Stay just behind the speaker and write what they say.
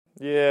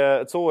Yeah,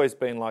 it's always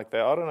been like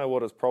that. I don't know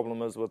what his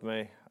problem is with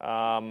me.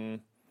 The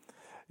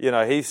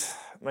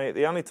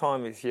only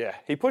time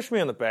he pushed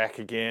me in the back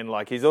again.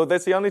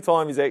 That's the only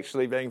time he's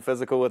actually being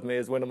physical with me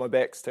is when my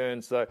back's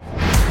turned. So,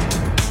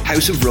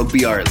 House of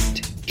Rugby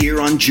Ireland, here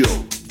on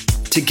Joe,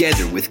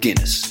 together with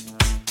Guinness.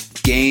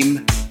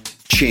 Game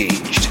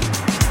changed.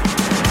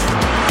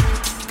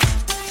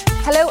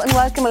 Hello and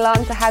welcome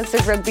along to House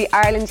of Rugby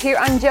Ireland here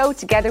on Joe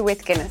together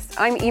with Guinness.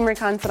 I'm Emer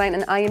Considine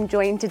and I am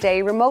joined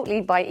today remotely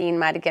by Ian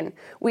Madigan.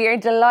 We are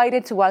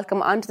delighted to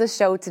welcome onto the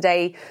show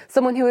today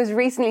someone who has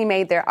recently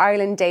made their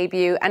Ireland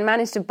debut and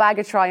managed to bag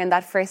a try on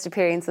that first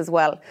appearance as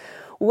well.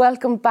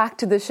 Welcome back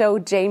to the show,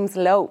 James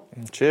Lowe.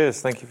 Cheers,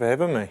 thank you for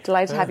having me.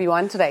 Delighted to have you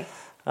on today.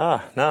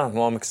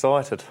 I'm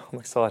excited.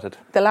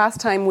 The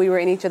last time we were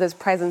in each other's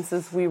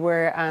presences, we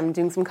were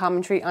doing some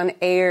commentary on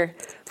air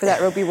for that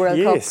Rugby World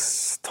Cup.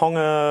 Yes,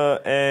 Tonga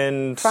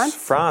and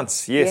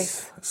France,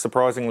 yes.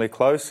 Surprisingly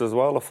close as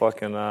well, if I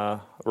can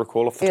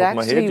recall off the top of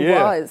my head. It actually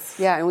was,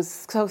 it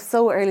was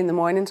so early in the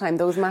morning time.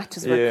 Those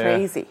matches were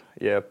crazy.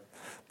 Yeah,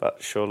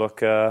 but sure,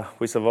 look,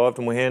 we survived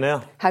and we're here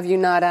now. Have you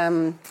not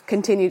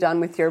continued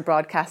on with your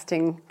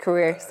broadcasting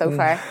career so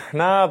far?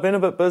 No, I've been a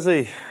bit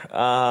busy,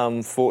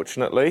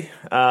 fortunately.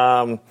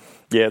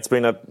 It's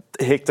been a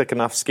hectic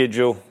enough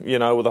schedule,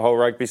 with the whole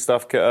rugby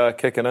stuff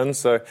kicking in.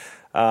 So,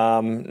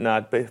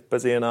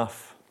 busy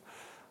enough.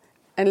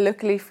 And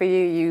luckily for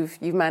you,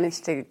 you've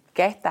managed to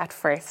get that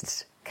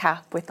first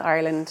cap with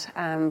Ireland,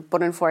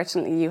 but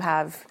unfortunately you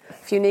have a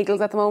few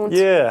niggles at the moment.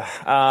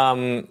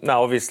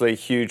 Obviously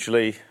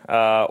hugely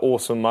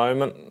awesome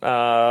moment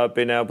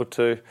being able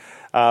to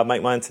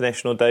make my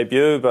international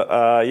debut, but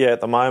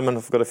at the moment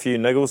I've got a few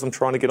niggles I'm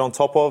trying to get on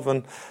top of,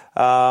 and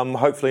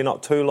hopefully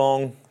not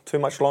too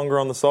much longer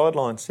on the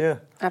sidelines.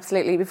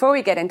 Absolutely. Before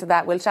we get into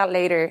that, we'll chat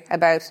later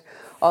about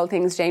all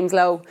things James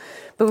Lowe.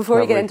 But before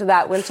we get into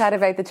that, we'll chat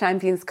about the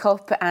Champions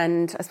Cup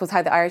and I suppose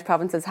how the Irish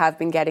provinces have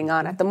been getting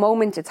on. At the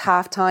moment, it's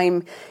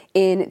half-time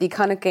in the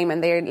Connacht game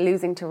and they're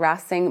losing to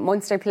Racing.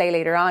 Munster play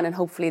later on and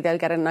hopefully they'll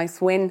get a nice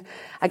win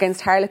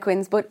against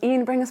Harlequins. But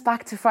Ian, bring us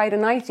back to Friday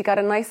night. You got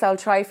a nice old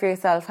try for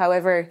yourself.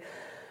 However,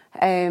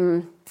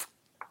 you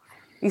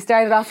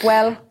started off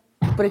well,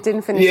 but it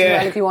didn't finish as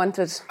well as you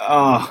wanted.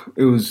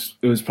 It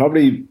was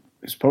probably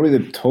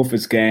the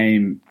toughest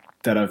game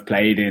that I've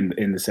played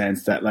in the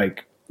sense that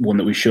one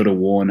that we should have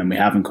won and we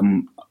haven't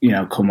come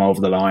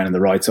over the line on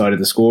the right side of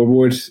the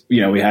scoreboard.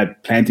 We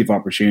had plenty of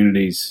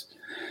opportunities,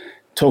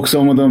 took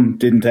some of them,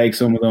 didn't take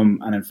some of them,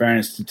 and in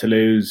fairness to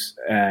Toulouse,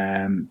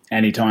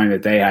 any time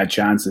that they had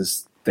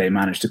chances, they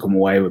managed to come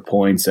away with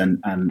points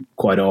and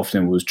quite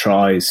often it was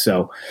tries.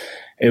 So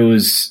it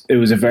was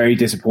a very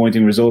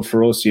disappointing result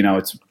for us.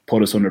 It's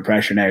put us under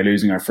pressure now,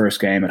 losing our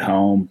first game at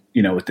home.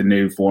 With the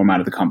new format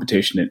of the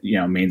competition,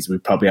 it means we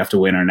probably have to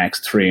win our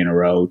next 3 in a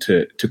row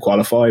to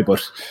qualify.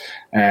 But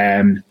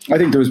I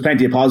think there was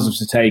plenty of positives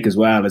to take as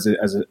well. As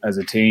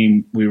a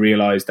team, we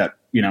realised that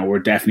we're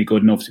definitely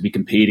good enough to be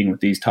competing with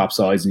these top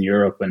sides in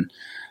Europe,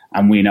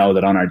 and we know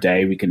that on our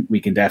day we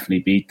can definitely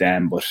beat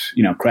them. But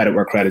credit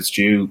where credit's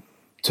due.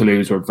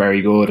 Toulouse were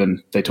very good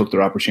and they took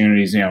their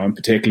opportunities. In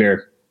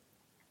particular,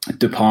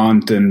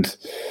 DuPont and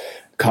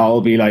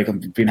Colby,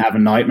 I've been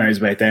having nightmares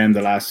about them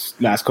the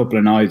last couple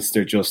of nights.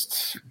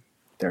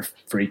 They're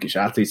freakish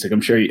athletes. I'm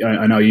sure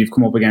I know you've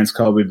come up against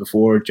Colby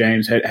before,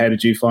 James. How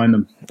did you find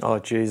them? Oh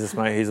Jesus,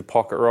 mate, he's a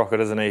pocket rocket,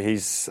 isn't he?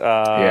 He's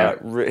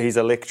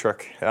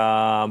electric,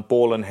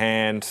 ball in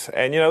hand,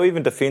 and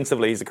even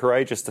defensively, he's a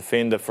courageous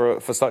defender for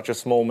such a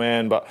small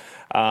man. But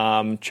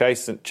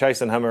chasing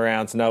him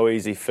around's no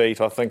easy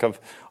feat. I think I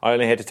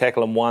only had to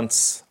tackle him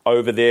once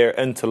over there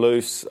in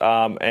Toulouse,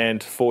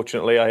 and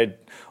fortunately, I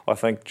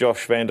think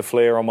Josh van der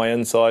Fleer on my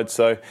inside.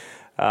 So.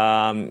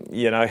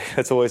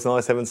 It's always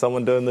nice having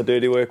someone doing the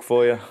dirty work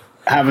for you.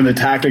 Having the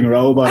tackling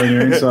robot on your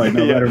inside,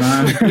 no better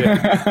man.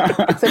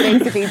 So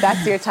basically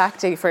that's your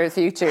tactic for the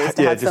future, is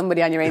to have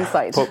somebody on your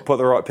inside. Put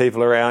the right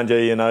people around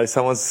you,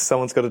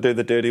 someone's got to do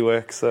the dirty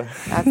work. So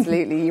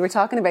absolutely. You were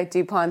talking about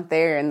DuPont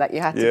there and that you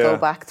had to go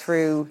back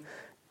through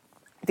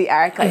the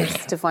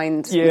archives to find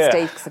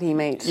mistakes that he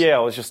made. I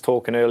was just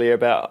talking earlier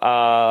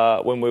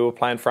about when we were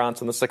playing France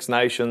in the Six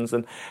Nations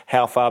and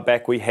how far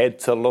back we had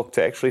to look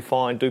to actually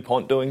find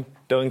DuPont doing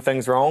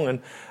things wrong.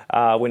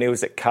 And when he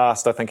was at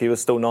Cast, I think he was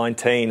still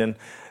 19, and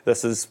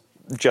this is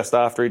just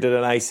after he did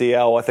an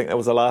ACL. I think that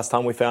was the last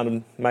time we found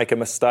him make a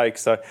mistake.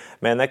 So,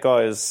 man, that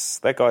guy's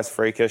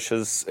freakish.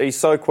 He's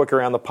so quick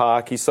around the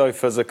park. He's so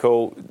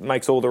physical,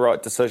 makes all the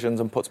right decisions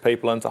and puts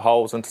people into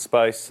holes, into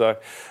space. So,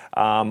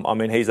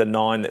 he's a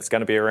 9 that's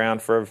going to be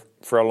around for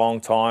a long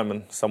time,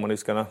 and someone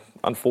who's going to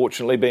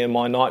unfortunately be in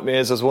my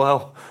nightmares as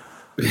well.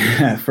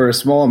 Yeah, for a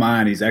small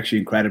man, he's actually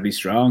incredibly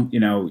strong.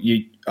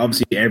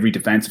 Obviously every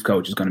defensive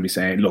coach is going to be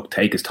saying, look,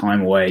 take his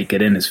time away,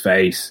 get in his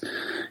face,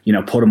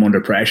 put him under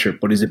pressure.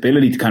 But his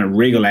ability to kind of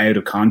wriggle out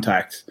of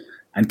contact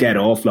and get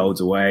offloads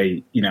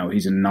away,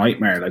 he's a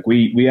nightmare.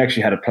 We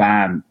actually had a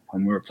plan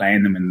when we were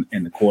playing them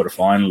in the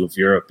quarterfinal of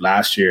Europe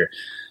last year,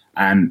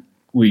 and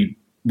we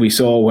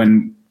saw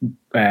when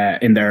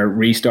in their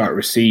restart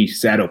receipt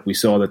setup, we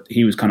saw that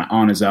he was kind of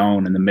on his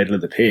own in the middle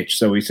of the pitch.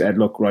 So we said,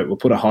 look, right, we'll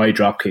put a high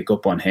drop kick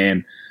up on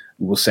him.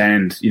 We'll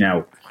send,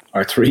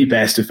 our 3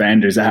 best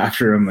defenders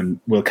after him, and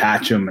we'll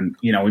catch him. And,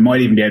 we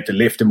might even be able to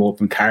lift him up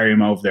and carry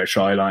him over their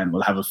try line.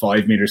 We'll have a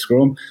 5-metre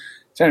scrum.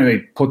 So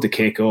anyway, put the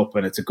kick up,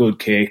 and it's a good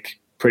kick,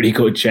 pretty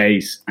good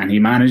chase. And he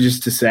manages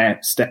to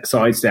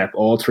sidestep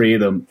all 3 of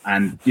them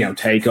and,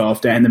 take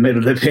off down the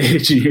middle of the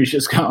pitch. And you're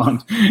just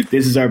going,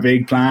 this is our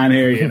big plan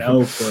here,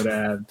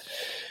 But,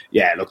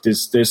 yeah, look,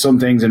 there's some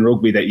things in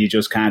rugby that you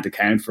just can't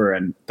account for.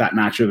 And that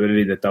natural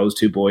ability that those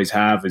 2 boys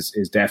have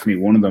is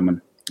definitely one of them.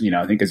 And,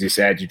 I think, as you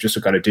said, you've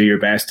just got to do your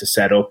best to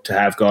set up to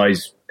have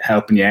guys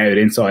helping you out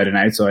inside and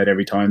outside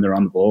every time they're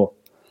on the ball.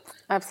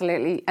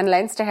 Absolutely. And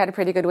Leinster had a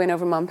pretty good win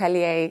over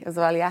Montpellier as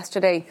well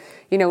yesterday.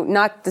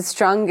 Not the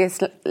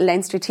strongest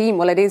Leinster team.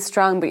 Well, it is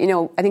strong, but,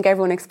 I think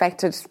everyone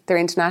expected their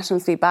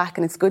internationals to be back,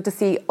 and it's good to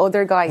see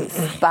other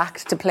guys back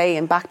to play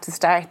and back to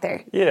start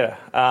there. Yeah.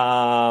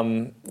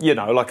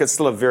 It's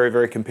still a very,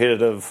 very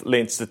competitive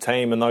Leinster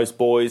team, and those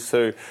boys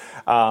who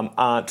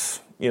aren't,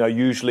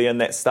 usually in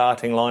that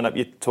starting lineup.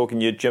 You're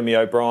talking your Jimmy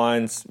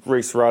O'Briens,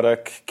 Rhys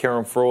Ruddock,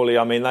 Kieran Frawley.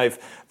 I mean,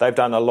 they've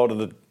done a lot of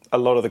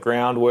the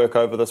groundwork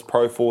over this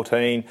Pro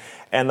 14,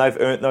 and they've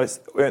earned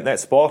that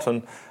spot.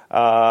 And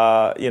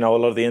a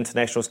lot of the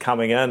internationals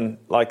coming in,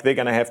 they're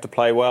going to have to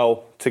play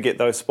well to get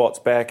those spots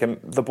back. And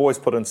the boys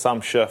put in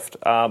some shift.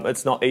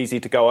 It's not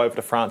easy to go over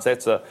to France.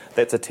 That's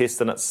a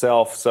test in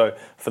itself. So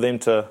for them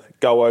to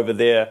go over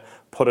there,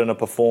 put in a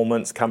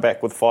performance, come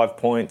back with 5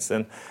 points,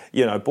 and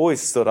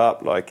boys stood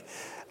up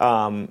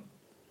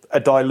a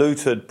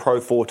diluted Pro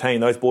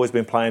 14. Those boys have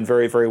been playing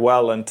very, very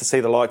well, and to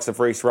see the likes of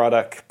Rhys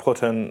Ruddock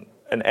put in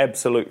an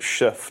absolute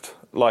shift,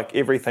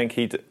 everything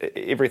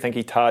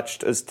he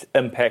touched, his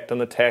impact in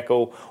the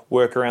tackle,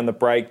 work around the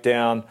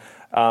breakdown.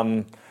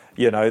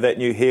 That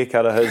new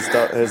haircut of his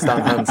has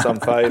done him some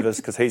favours,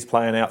 because he's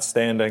playing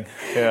outstanding.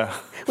 Yeah.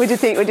 Would you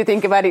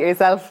think about it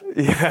yourself?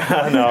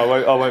 Yeah, no,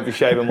 I won't be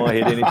shaving my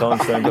head anytime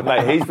soon. But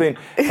mate,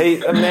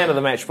 he's a man of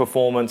the match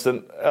performance,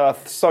 and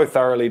so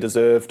thoroughly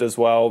deserved as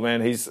well.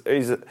 Man, he's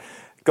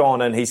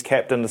gone in. He's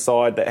captained the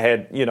side that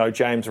had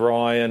James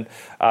Ryan,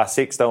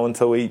 Sexto,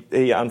 until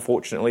he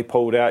unfortunately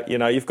pulled out.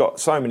 You've got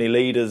so many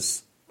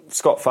leaders,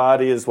 Scott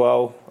Fardy as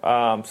well.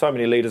 So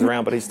many leaders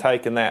around, but he's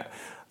taken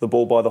the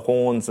ball by the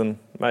horns, and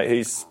mate,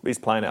 he's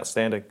playing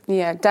outstanding.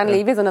 Yeah, Dan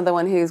Levy's another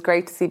one who's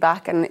great to see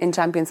back in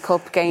Champions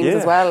Cup games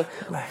as well.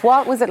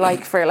 What was it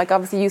like for,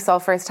 obviously you saw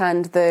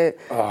firsthand the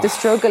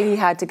struggle he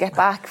had to get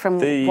back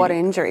from what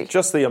injury?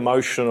 Just the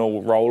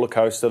emotional roller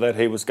coaster that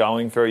he was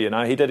going through.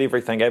 He did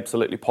everything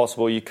absolutely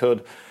possible you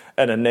could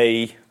in a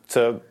knee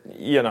to,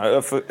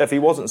 if he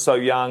wasn't so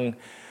young,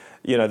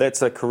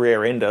 that's a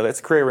career ender. That's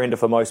a career ender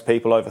for most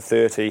people over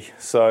 30.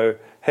 So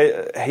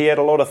he had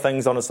a lot of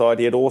things on his side.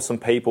 He had awesome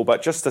people,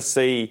 but just to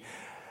see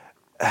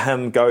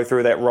him go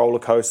through that roller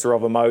coaster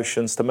of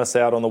emotions, to miss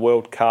out on the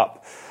World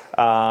Cup,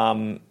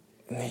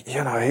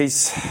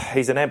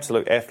 he's an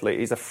absolute athlete.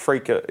 He's a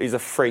freak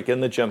in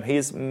the gym. He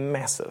is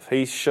massive.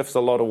 He shifts a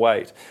lot of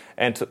weight,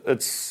 and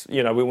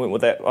we went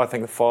with that. I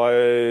think the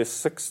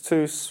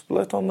 5-6-2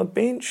 split on the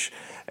bench,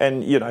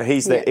 and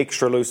he's that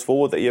extra loose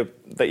forward that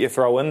you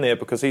throw in there,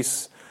 because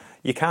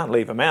you can't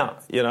leave him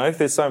out.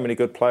 There's so many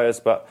good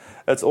players, but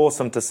it's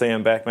awesome to see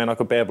him back, man. I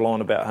could babble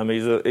on about him.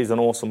 He's an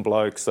awesome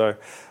bloke. So,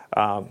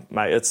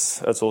 mate,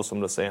 it's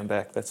awesome to see him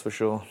back. That's for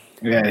sure.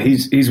 Yeah,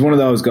 he's one of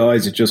those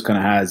guys that just kind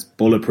of has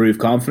bulletproof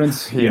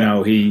confidence.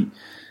 Yeah. He,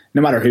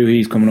 no matter who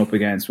he's coming up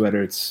against,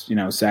 whether it's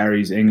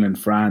Sarries, England,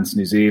 France,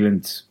 New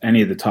Zealand,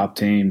 any of the top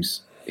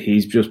teams,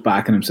 he's just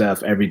backing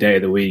himself every day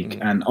of the week.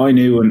 And I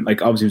knew, and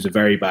obviously it was a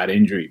very bad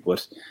injury,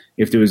 but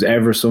if there was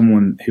ever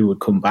someone who would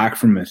come back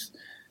from it,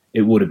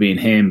 it would have been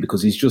him,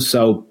 because he's just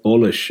so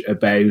bullish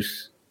about,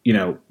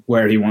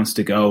 where he wants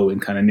to go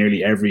in kind of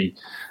nearly every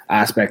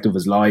aspect of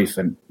his life.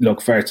 And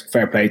look, fair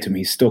play to him.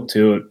 He's stuck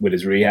to it with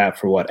his rehab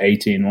for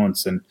 18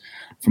 months. And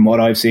from what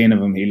I've seen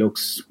of him, he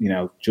looks,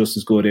 just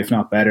as good, if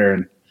not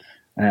better.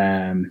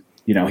 And,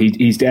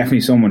 he's definitely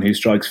someone who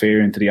strikes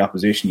fear into the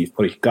opposition. You've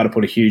got to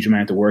put a huge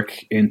amount of work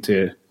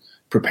into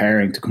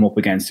preparing to come up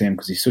against him,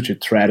 because he's such a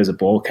threat as a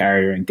ball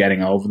carrier and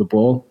getting over the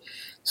ball.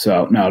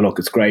 So, no, look,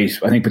 it's great.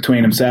 I think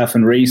between himself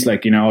and Rhys,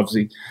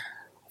 obviously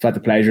I've had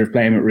the pleasure of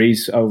playing with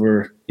Rhys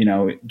over,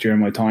 during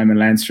my time in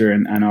Leinster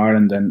and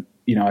Ireland. And,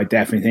 I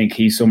definitely think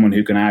he's someone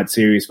who can add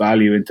serious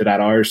value into that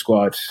Irish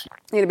squad.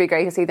 It'd be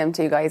great to see them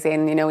two guys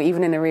in,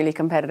 even in a really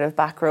competitive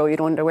back row. You'd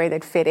wonder where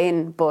they'd fit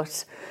in,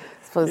 but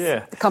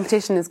the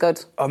competition is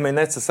good. I mean,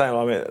 that's the same.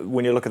 I mean,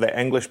 when you look at the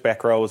English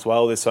back row as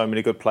well, there's so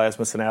many good players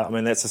missing out. I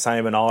mean, that's the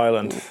same in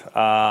Ireland.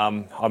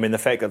 I mean, the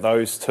fact that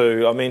those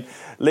two... I mean,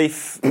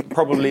 Leaf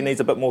probably needs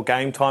a bit more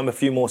game time, a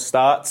few more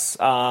starts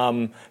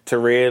to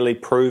really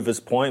prove his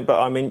point.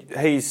 But, I mean,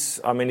 he's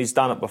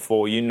done it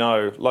before.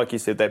 Like you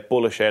said, that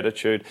bullish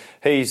attitude.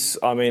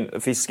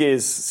 If he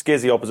scares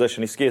the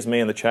opposition, he scares me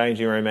in the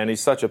changing room, and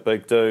he's such a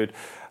big dude.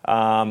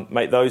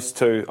 Mate, those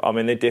two,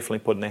 they're definitely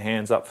putting their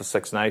hands up for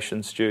Six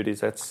Nations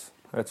duties. That's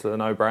a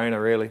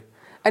no-brainer, really.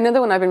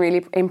 Another one I've been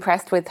really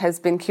impressed with has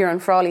been Kieran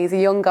Frawley. He's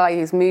a young guy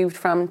who's moved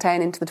from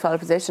 10 into the 12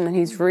 position, and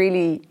he's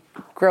really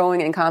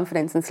growing in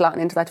confidence and slotting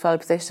into that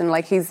 12 position.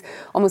 Like, he's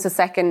almost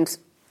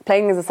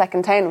playing as a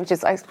second 10, which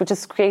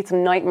just creates a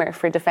nightmare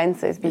for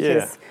defences,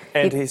 because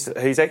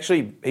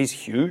he's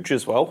huge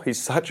as well.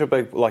 He's such a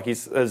big, like,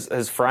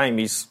 his frame.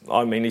 He's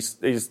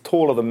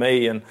taller than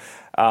me, and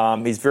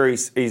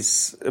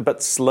he's a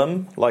bit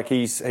slim. Like,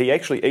 he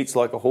actually eats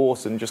like a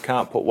horse and just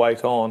can't put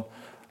weight on.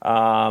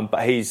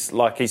 But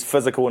he's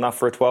physical enough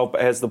for a 12,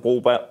 but has the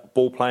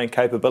ball playing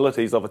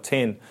capabilities of a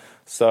 10.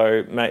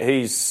 So, mate,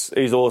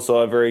 he's also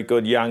a very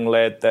good young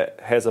lad that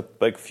has a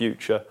big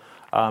future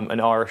in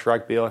Irish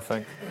rugby, I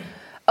think.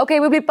 Okay,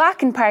 we'll be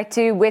back in part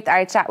 2 with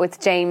our chat with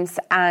James,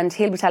 and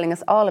he'll be telling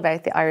us all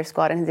about the Irish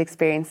squad and his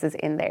experiences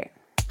in there.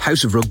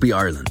 House of Rugby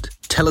Ireland.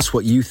 Tell us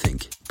what you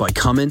think by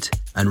comment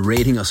and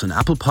rating us on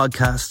Apple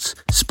Podcasts,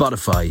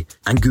 Spotify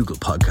and Google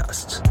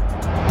Podcasts.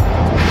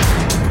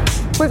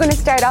 We're going to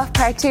start off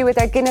part 2 with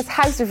our Guinness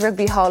House of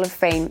Rugby Hall of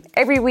Fame.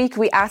 Every week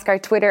we ask our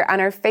Twitter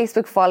and our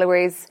Facebook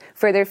followers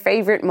for their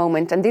favourite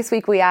moment, and this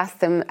week we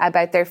asked them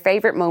about their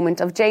favourite moment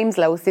of James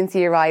Lowe since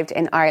he arrived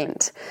in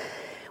Ireland.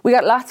 We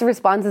got lots of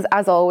responses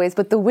as always,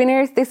 but the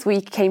winners this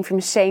week came from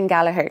Shane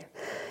Gallagher.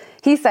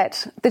 He said,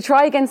 the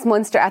try against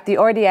Munster at the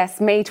RDS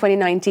May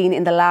 2019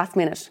 in the last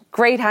minute.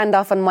 Great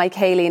handoff on Mike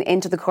Haley and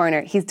into the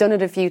corner. He's done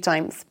it a few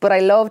times, but I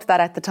loved that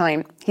at the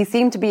time. He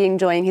seemed to be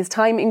enjoying his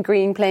time in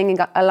green, playing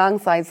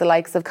alongside the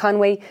likes of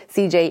Conway,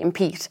 CJ and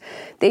Pete.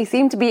 They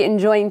seem to be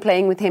enjoying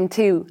playing with him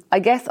too. I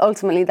guess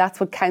ultimately that's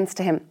what counts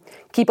to him.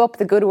 Keep up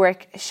the good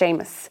work,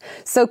 Seamus.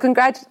 So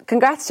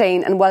congrats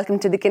Shane, and welcome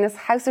to the Guinness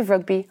House of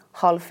Rugby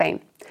Hall of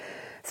Fame.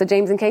 So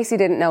James, in case you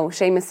didn't know,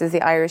 Seamus is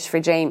the Irish for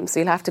James, so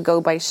you'll have to go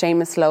by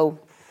Seamus Lowe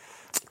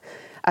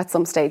at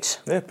some stage.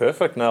 Yeah,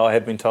 perfect. No, I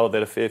had been told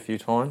that a fair few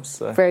times.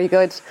 So. Very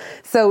good.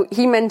 So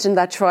he mentioned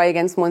that try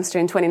against Munster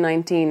in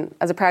 2019.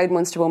 As a proud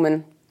Munster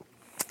woman,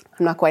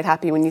 I'm not quite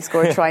happy when you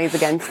score tries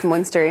against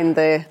Munster in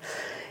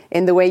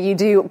the way you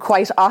do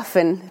quite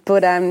often.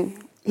 But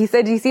he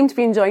said he seemed to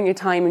be enjoying your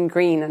time in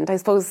green, and I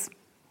suppose,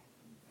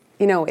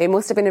 it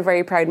must have been a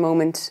very proud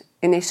moment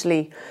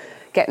initially,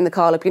 getting the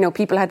call up.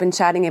 People had been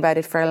chatting about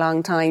it for a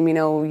long time.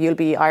 You'll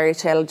be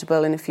Irish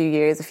eligible in a few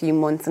years, a few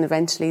months, and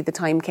eventually the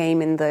time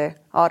came in the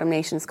Autumn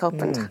Nations Cup.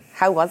 And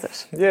how was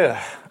it?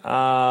 Yeah,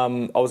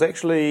 I was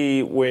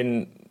actually,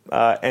 when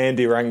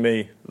Andy rang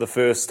me the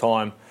first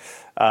time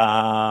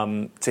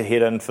to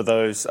head in for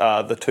those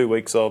the 2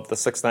 weeks of the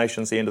Six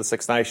Nations, the end of the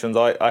Six Nations.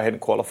 I hadn't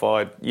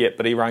qualified yet,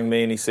 but he rang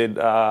me and he said,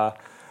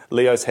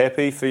 Leo's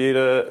happy for you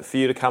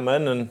to come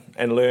in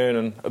and learn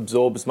and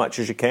absorb as much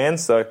as you can.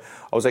 So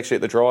I was actually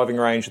at the driving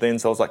range then,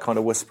 so I was like kind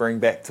of whispering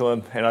back to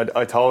him, and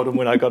I told him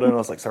when I got in, I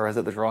was like, sorry, I was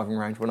at the driving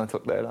range when I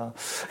took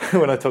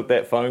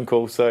that phone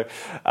call. So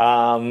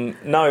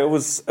no, it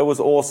was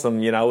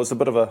awesome. It was a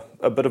bit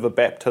of a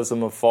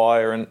baptism of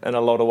fire in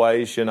a lot of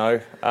ways.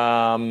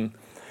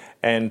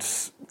 And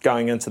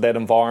going into that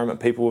environment,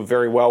 people were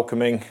very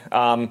welcoming.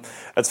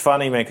 It's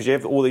funny, man, because you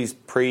have all these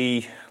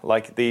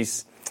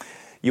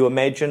you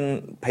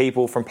imagine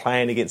people from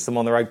playing against them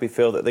on the rugby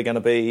field that they're going to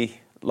be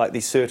like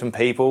these certain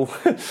people.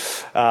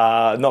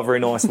 Not very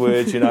nice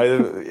words, which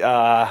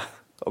I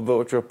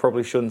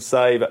probably shouldn't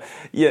say. But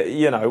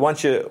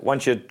once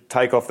you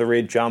take off the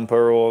red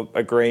jumper or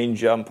a green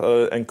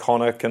jumper in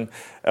Connacht and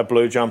a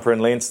blue jumper in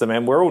Leinster,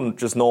 man, we're all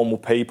just normal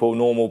people,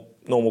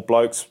 normal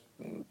blokes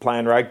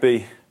playing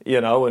rugby.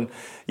 And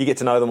you get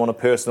to know them on a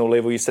personal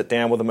level. You sit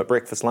down with them at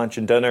breakfast, lunch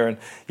and dinner, and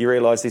you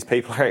realise these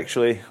people are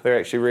actually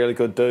really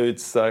good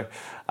dudes. So,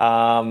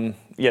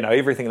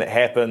 everything that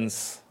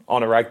happens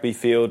on a rugby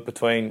field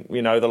between,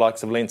 the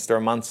likes of Leinster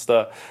and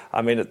Munster,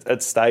 I mean,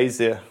 it stays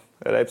there.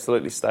 It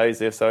absolutely stays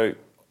there. So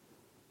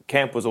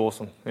camp was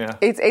awesome, yeah.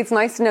 It's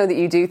nice to know that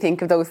you do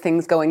think of those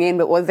things going in,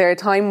 but was there a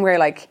time where,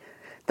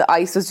 the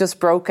ice was just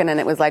broken and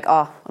it was like,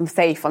 oh, I'm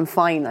safe, I'm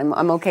fine,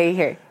 I'm okay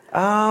here?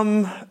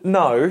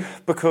 No,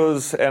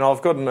 because, and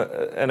I've got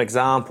an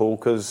example,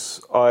 because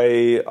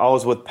I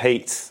was with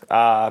Pete.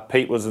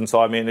 Pete was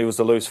inside me and he was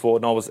the loose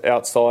forward and I was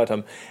outside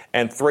him.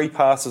 And 3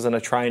 passes in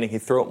a training, he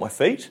threw at my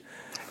feet.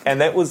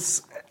 And that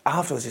was,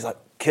 afterwards he's like,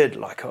 kid,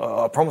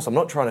 I promise I'm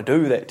not trying to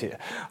do that to you.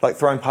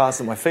 Throwing passes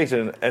at my feet.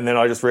 And then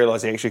I just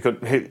realised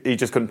he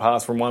just couldn't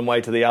pass from one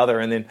way to the other.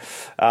 And then,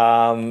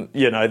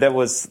 that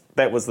was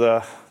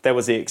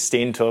the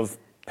extent of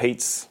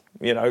Pete's,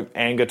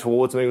 anger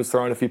towards me. He was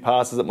throwing a few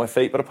passes at my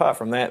feet, but apart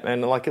from that,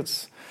 man,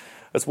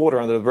 it's water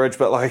under the bridge.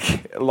 But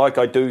like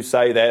I do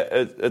say that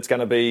it's going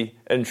to be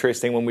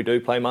interesting when we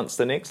do play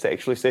Munster next to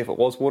actually see if it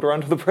was water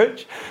under the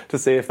bridge, to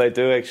see if they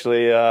do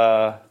actually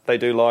they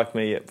do like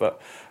me yet.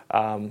 But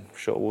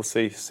sure, we'll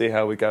see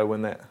how we go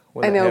when that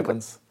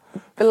happens.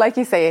 But like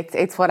you say,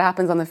 it's what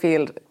happens on the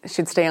field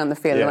should stay on the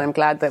field, yeah. And I'm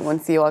glad that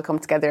once you all come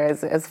together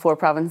as 4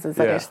 provinces,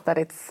 that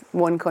it's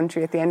one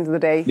country at the end of the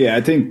day. Yeah,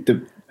 I think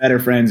the better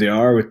friends you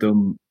are with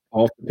them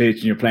off the pitch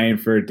and you're playing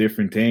for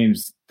different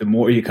teams, the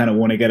more you kind of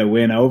want to get a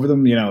win over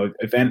them.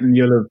 If anything,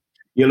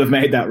 you'll have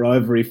made that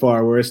rivalry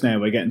far worse now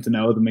by getting to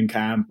know them in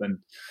camp. And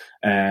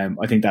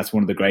I think that's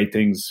one of the great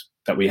things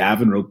that we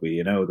have in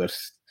rugby, that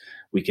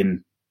we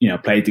can,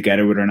 play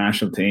together with our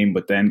national team,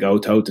 but then go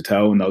toe to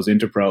toe in those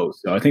interpros.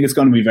 So I think it's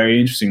going to be very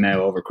interesting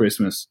now over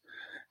Christmas.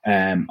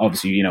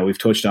 Obviously, we've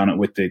touched on it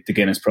with the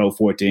Guinness Pro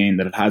 14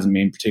 that it hasn't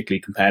been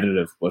particularly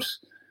competitive, but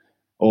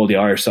all the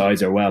Irish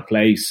sides are well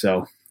placed.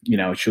 So,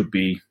 it should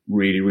be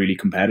really, really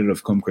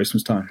competitive come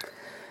Christmas time.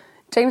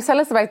 James, tell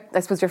us about, I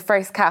suppose, your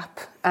first cap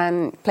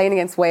and playing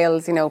against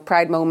Wales,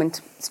 proud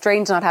moment.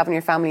 Strange not having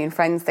your family and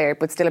friends there,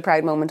 but still a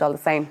proud moment all the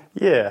same.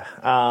 Yeah.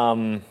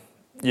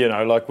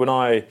 Like when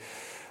I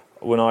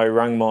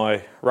rang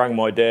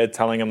my dad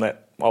telling him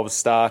that I was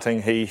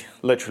starting, he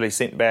literally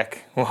sent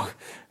back,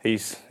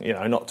 he's,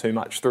 not too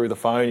much through the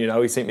phone,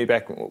 he sent me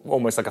back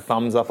almost like a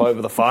thumbs up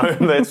over the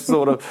phone. That's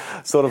sort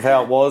of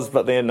how it was.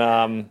 But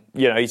then,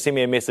 he sent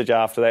me a message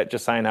after that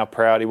just saying how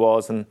proud he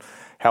was and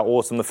how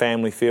awesome the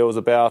family feels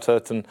about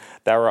it. And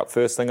they were up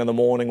first thing in the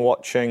morning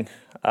watching.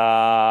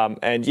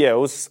 And yeah, it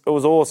was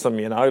awesome,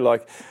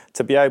 like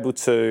to be able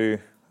to,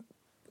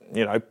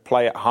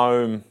 play at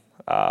home,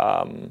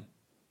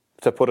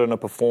 to put in a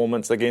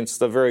performance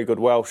against a very good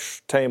Welsh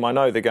team. I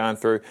know they're going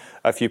through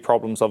a few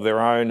problems of their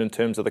own in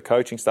terms of the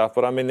coaching stuff,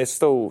 but I mean, there's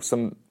still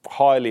some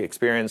highly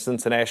experienced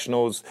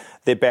internationals.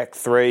 Their back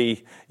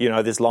three,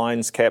 there's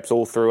Lions caps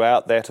all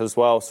throughout that as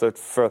well. So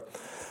for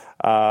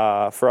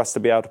us to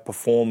be able to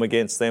perform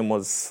against them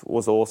was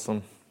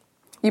awesome.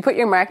 You put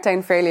your mark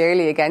down fairly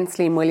early against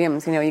Liam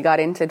Williams. You got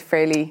into it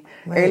fairly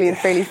early and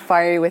fairly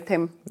fiery with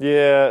him.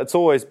 Yeah, it's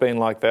always been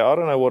like that. I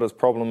don't know what his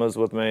problem is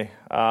with me.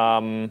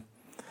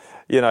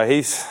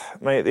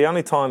 The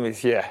only time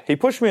he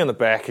pushed me in the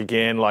back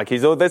again.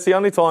 That's the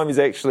only time he's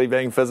actually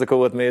being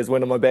physical with me is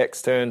when my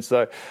back's turned.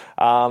 So,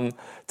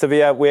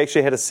 we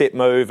actually had a set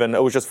move and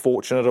it was just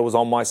fortunate it was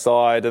on my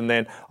side. And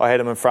then I had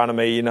him in front of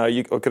me.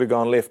 I could have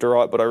gone left or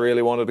right, but I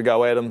really wanted to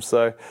go at him.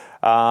 So,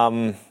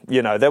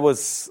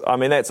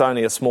 that's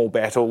only a small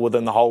battle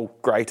within the whole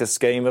greater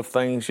scheme of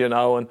things,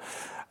 and.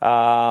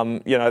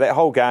 That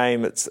whole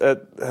game, it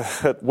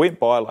went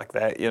by like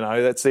that.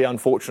 That's the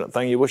unfortunate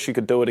thing. You wish you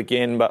could do it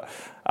again, but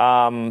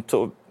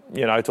to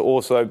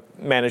also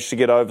manage to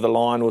get over the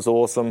line was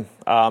awesome.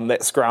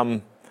 That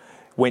scrum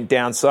went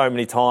down so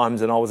many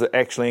times, and I was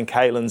actually in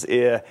Caelan's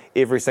ear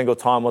every single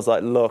time. I was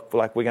like, look,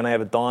 we're going to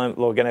have we're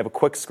going to have a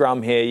quick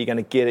scrum here. You're going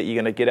to get it. You're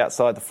going to get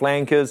outside the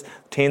flankers.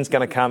 10's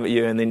going to come at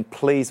you, and then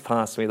please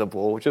pass me the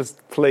ball.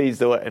 Just please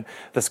do it. And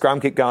the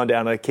scrum kept going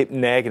down, and I kept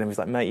nagging him. He's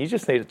like, mate, you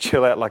just need to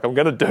chill out. I'm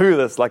going to do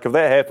this. If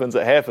that happens,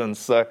 it happens.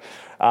 So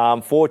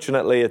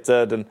fortunately it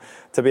did, and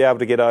to be able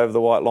to get over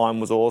the white line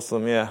was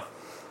awesome, yeah.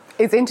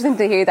 It's interesting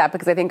to hear that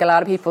because I think a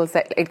lot of people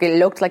said it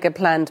looked like a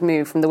planned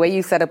move. From the way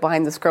you set it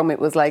behind the scrum, it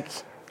was like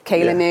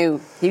Caelan knew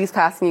he was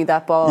passing you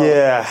that ball.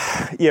 Yeah,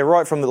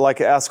 right from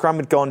our scrum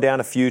had gone down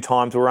a few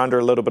times. We were under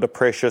a little bit of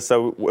pressure,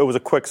 so it was a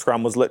quick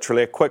scrum. Was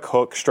literally a quick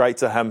hook straight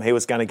to him. He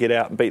was going to get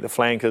out and beat the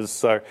flankers.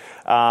 So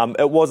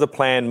it was a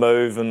planned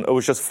move, and it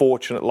was just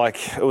fortunate.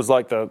 It was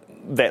like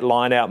that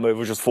line out move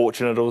was just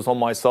fortunate. It was on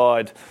my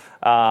side.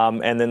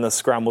 And then the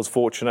scrum was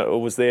fortunate it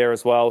was there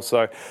as well.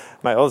 So,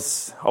 mate, I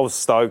was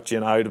stoked,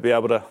 to be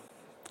able to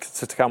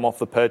come off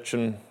the pitch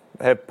and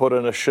have put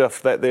in a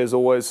shift. That there's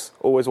always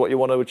what you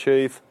want to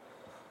achieve.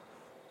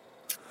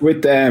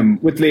 With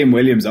Liam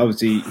Williams,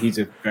 obviously he's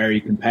a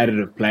very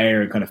competitive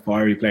player and kind of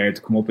fiery player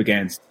to come up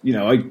against.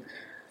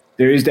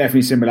 There is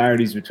definitely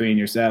similarities between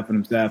yourself and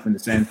himself in the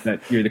sense that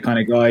you're the kind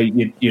of guy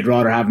you'd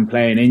rather have him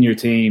playing in your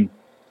team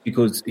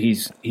because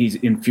he's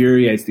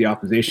infuriates the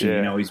opposition.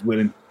 Yeah. He's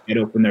willing to get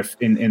up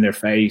in their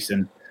face,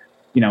 and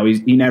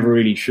he never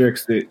really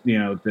shirks the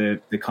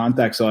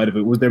contact side of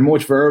it. Was there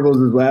much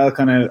verbals as well,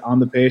 kind of on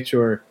the pitch,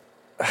 or?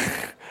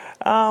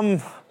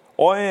 I'm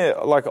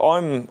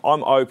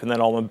open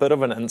that I'm a bit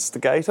of an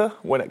instigator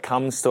when it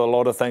comes to a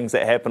lot of things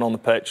that happen on the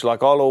pitch. I'll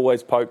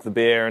always poke the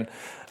bear, and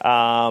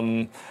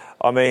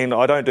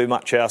I don't do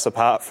much else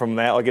apart from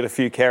that. I get a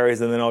few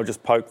carries and then I'll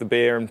just poke the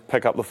bear and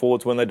pick up the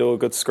forwards when they do a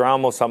good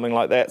scrum or something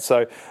like that.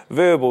 So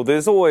verbal,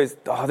 there's always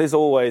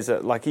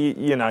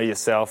you know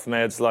yourself,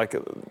 Mads.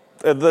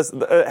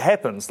 It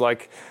happens.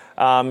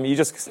 You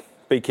just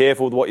be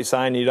careful with what you're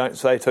saying. You don't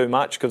say too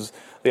much because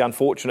the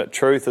unfortunate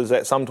truth is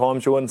that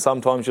sometimes you win,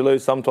 sometimes you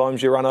lose,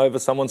 sometimes you run over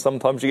someone,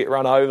 sometimes you get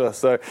run over.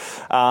 So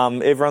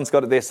everyone's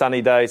got their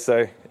sunny day.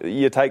 So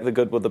you take the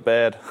good with the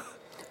bad.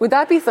 Would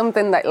that be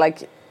something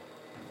that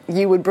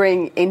you would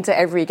bring into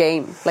every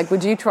game?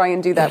 Would you try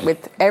and do that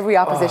with every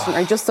opposition,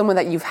 or just someone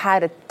that you've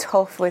had it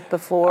tough with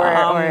before?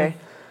 Or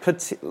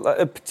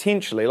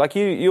potentially,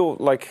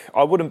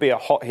 I wouldn't be a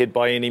hothead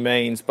by any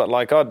means, but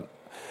I'd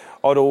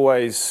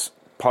always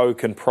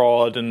poke and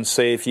prod and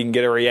see if you can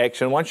get a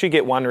reaction. Once you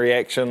get one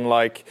reaction,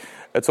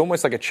 it's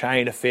almost like a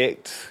chain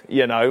effect,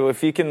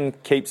 if you can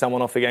keep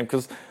someone off the game.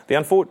 Because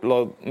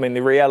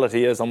the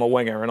reality is I'm a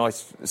winger and I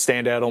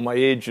stand out on my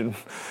edge and,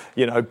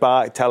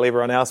 bark, tell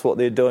everyone else what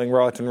they're doing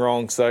right and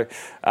wrong. So,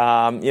 if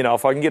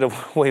I can get a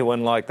wee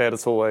win like that,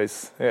 it's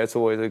always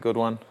a good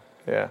one.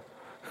 Yeah.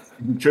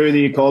 True that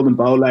you called him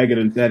bow-legged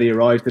and said he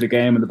arrived to the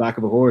game on the back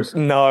of a horse?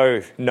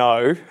 No.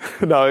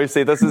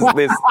 See, this is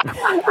this.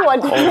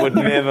 I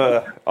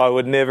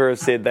would never have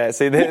said that.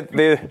 See,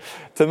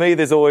 to me,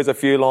 there's always a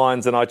few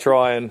lines, and I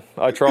try and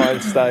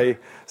stay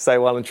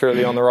well and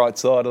truly on the right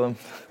side of them.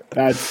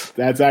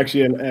 That's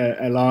actually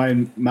a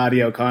line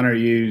Matty O'Connor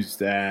used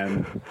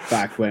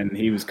back when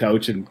he was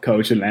coaching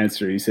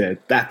Leinster. He said,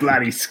 "That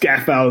bloody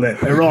scaffolder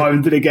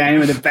arrived to the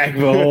game in the back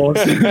of a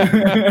horse." He's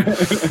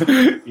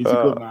a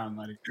good man,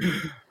 Matty.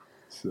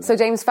 So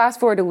James,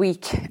 fast forward a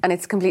week and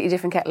it's a completely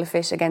different kettle of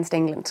fish against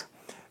England.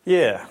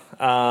 Yeah,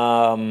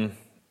 obviously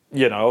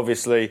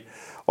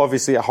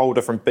a whole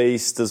different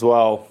beast as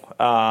well.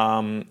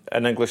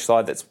 An English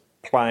side that's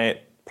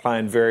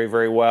playing very,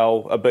 very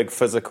well. A big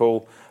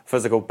physical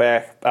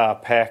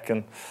pack,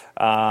 and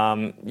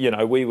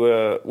we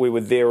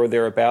were there or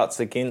thereabouts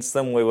against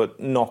them. We were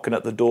knocking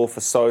at the door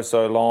for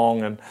so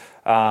long, and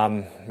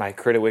mate,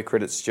 credit where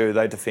credit's due.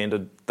 They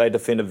defended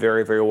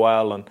very, very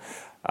well, and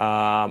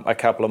a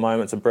couple of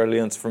moments of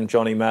brilliance from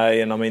Johnny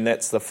May, and I mean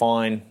that's the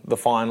fine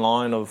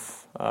line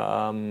of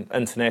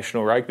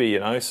international rugby,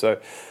 So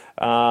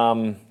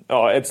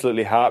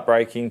absolutely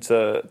heartbreaking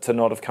to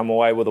not have come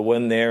away with a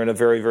win there in a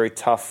very, very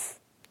tough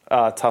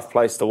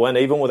place to win,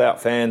 even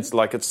without fans.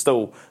 Like, it's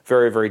still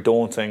very, very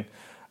daunting.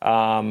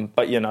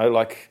 But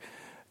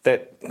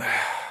that,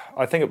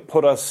 I think it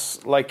put us,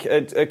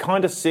 it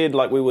kind of said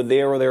we were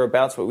there or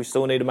thereabouts, but we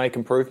still need to make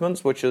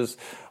improvements, which is,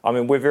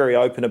 we're very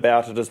open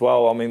about it as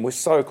well. We're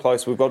so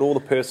close. We've got all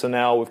the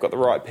personnel, we've got the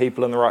right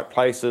people in the right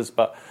places,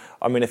 but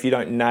if you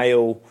don't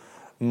nail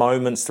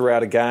moments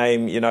throughout a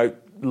game,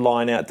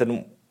 line out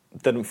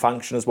didn't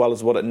function as well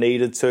as what it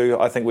needed to.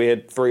 I think we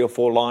had 3 or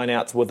 4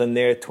 line-outs within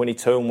their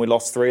 22 and we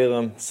lost 3 of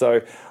them. So,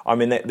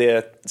 that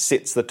there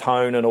sets the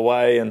tone in a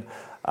way, and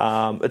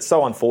it's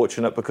so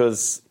unfortunate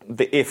because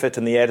the effort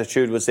and the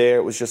attitude was there.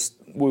 It was just,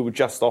 we were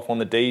just off on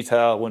the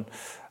detail when,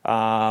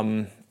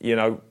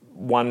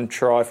 one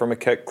try from a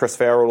kick, Chris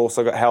Farrell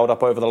also got held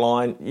up over the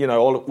line.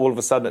 All of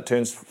a sudden it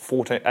turns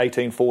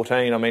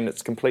 18-14. It's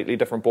a completely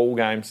different ball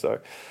game. So,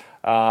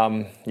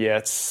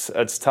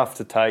 it's tough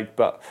to take,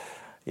 but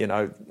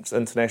it's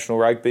international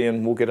rugby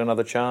and we'll get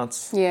another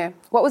chance. Yeah.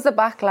 What was the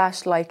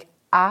backlash like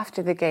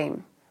after the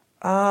game?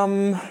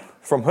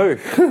 From who?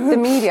 The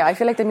media. I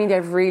feel like the media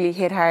have really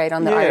hit hard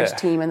on the Irish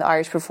team and the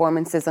Irish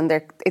performances, and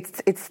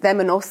it's them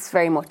and us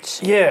very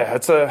much. Yeah,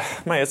 it's a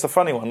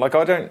funny one.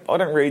 I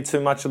don't read too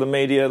much of the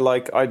media.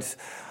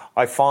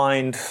 I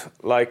find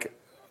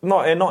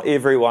not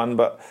everyone,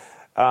 but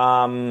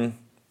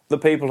the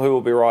people who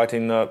will be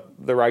writing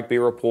the rugby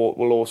report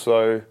will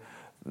also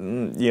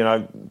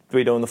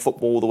be doing the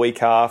football the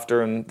week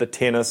after and the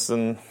tennis,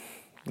 and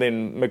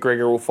then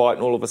McGregor will fight,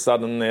 and all of a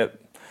sudden they're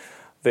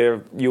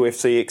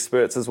UFC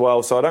experts as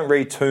well. So I don't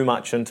read too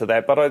much into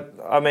that. But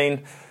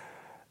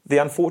the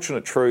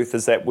unfortunate truth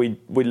is that we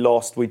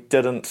lost. We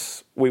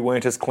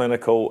weren't as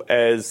clinical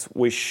as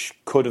we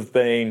could have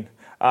been.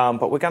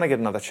 But we're going to get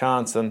another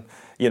chance, and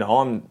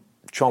I'm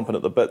chomping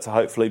at the bit to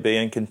hopefully be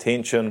in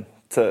contention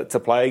to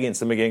play against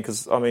them again,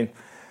 because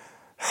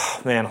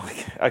man,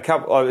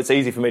 it's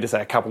easy for me to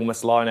say a couple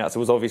missed line-outs. There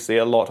was obviously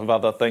a lot of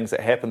other things that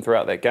happened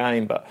throughout that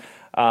game, but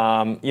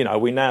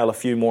we nail a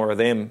few more of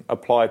them,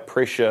 apply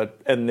pressure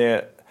in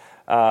their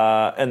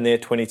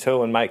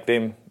 22 and make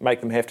them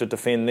have to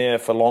defend there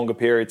for longer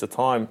periods of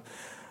time.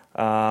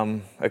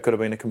 It could have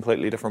been a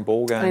completely different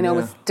ball game. I know,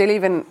 but still,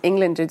 even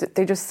England,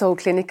 they're just so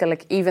clinical.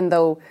 Even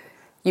though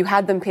you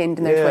had them pinned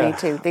in their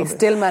 22, they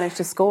still managed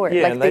to score.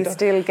 Yeah, they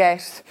still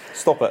get...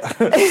 Stop it.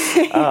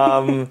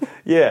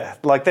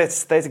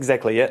 That's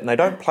exactly it. And they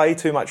don't play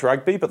too much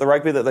rugby, but the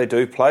rugby that they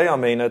do play,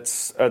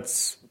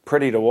 it's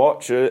pretty to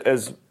watch,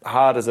 as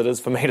hard as it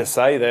is for me to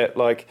say that.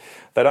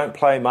 They don't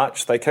play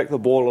much, they kick the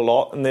ball a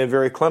lot, and they're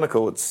very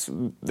clinical.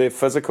 They're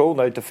physical,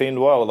 they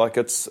defend well.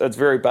 It's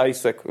very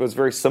basic, it was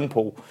very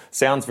simple.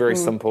 Sounds very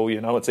simple,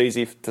 it's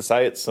easy to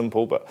say it's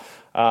simple, but...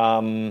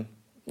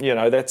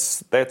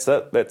 that's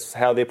it. That's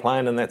how they're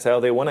playing, and that's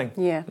how they're winning.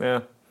 Yeah.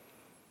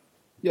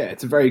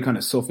 It's a very kind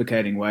of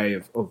suffocating way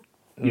of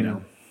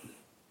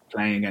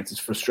playing against.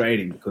 It's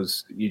frustrating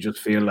because you just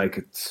feel like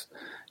it's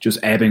just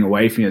ebbing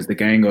away from you as the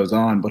game goes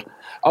on. But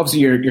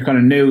obviously, you're kind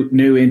of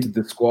new into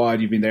the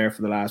squad. You've been there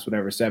for the last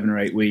 7 or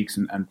 8 weeks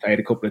and played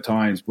a couple of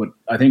times. But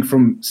I think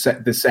from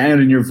the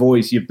sound in your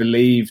voice, you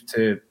believe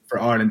for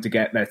Ireland to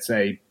get, let's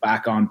say,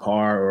 back on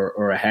par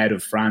or ahead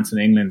of France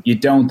and England, you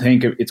don't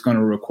think it's going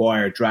to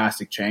require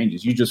drastic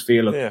changes. You just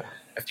feel a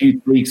few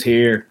tweaks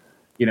here.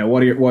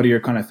 What are your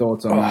kind of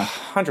thoughts on that?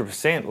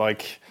 100%.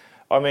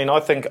 I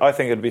think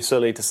it'd be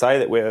silly to say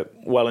that we're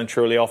well and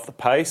truly off the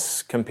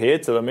pace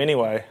compared to them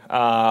anyway.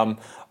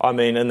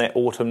 In that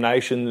Autumn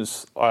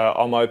Nations,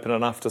 I'm open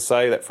enough to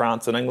say that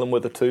France and England were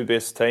the 2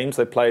 best teams.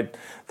 They played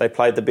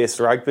the best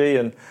rugby,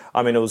 and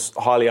it was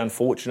highly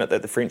unfortunate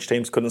that the French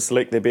teams couldn't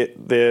select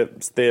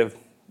their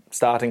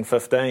starting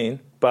 15.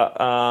 But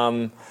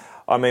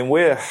we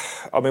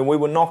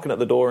were knocking at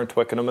the door in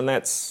Twickenham, and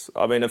that's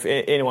if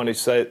anyone who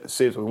says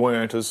we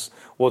weren't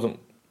wasn't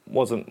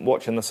wasn't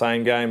watching the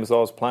same game as I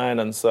was playing,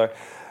 and so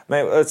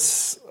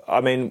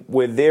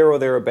we're there or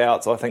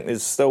thereabouts. I think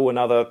there's still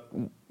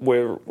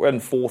we're in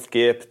fourth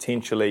gear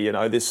potentially.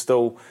 There's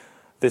still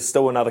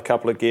another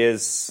couple of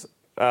gears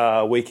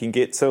we can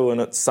get to,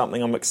 and it's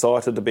something I'm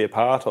excited to be a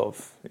part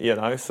of.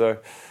 So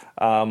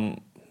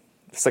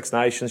Six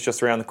Nations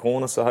just around the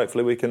corner, so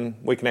hopefully we can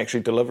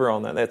actually deliver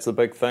on that. That's the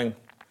big thing.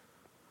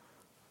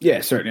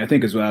 Yeah, certainly. I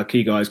think as well,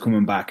 key guys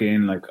coming back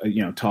in, like,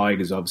 Tig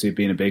has obviously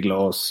been a big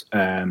loss.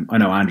 I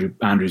know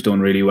Andrew's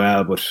done really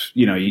well, but,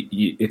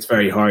 it's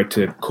very hard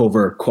to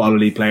cover a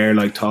quality player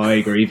like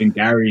Tig or even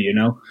Gary,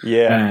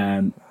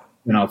 Yeah.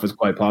 If it's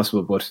quite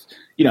possible. But,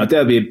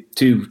 there'll be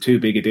two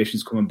big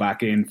additions coming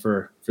back in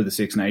for the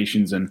Six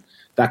Nations, and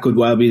that could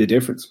well be the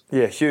difference.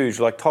 Yeah, huge.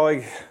 Like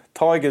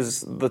Tig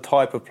is the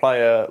type of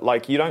player,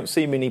 like, you don't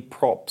see many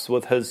props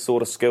with his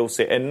sort of skill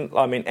set. And,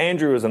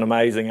 Andrew is an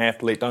amazing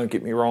athlete, don't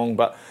get me wrong,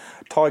 but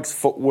Tig's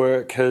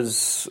footwork,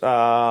 he's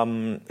a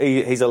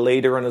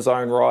leader in his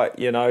own right.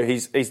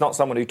 He's not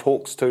someone who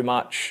talks too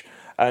much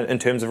in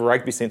terms of a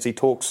rugby sense. He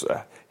talks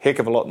a heck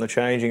of a lot in the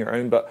changing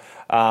room, but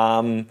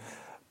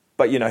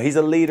he's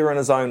a leader in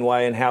his own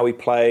way and how he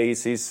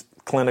plays. He's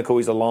clinical,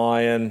 he's a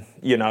lion.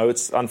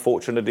 It's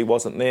unfortunate he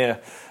wasn't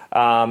there.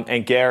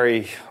 And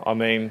Gary,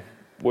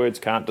 words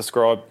can't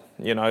describe,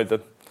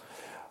 the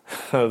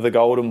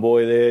golden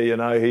boy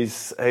there.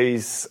 He's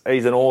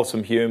an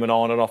awesome human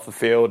on and off the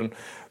field, and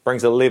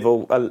brings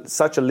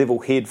such a level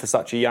head for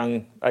such a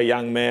young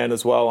man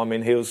as well. I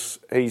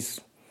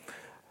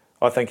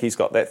think he's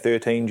got that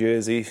 13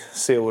 jersey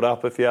sealed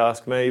up, if you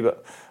ask me,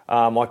 but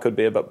I could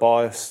be a bit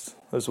biased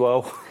as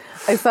well.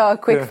 I saw a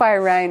quick fire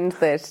round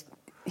that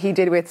he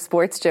did with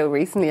Sports Joe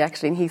recently,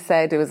 actually, and he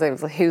said it was like,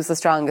 who's the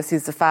strongest,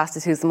 who's the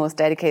fastest, who's the most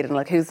dedicated, and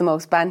like, who's the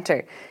most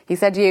banter. He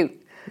said you.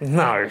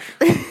 No.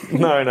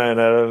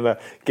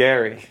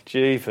 Gary,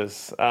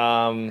 jeepers.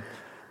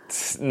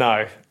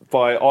 No.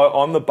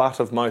 I'm the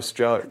butt of most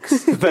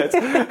jokes. That's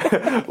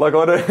like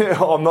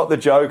I'm not the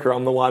joker.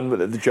 I'm the one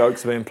that the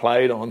jokes have been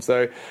played on.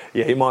 So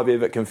yeah, he might be a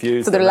bit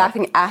confused. So they're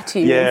laughing at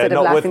you instead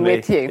of laughing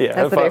with you. Yeah,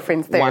 that's the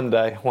difference there. One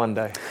day.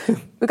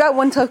 We've got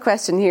one tough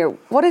question here.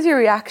 What is your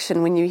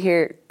reaction when you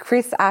hear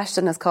Chris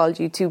Ashton has called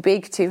you too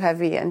big, too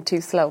heavy, and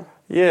too slow?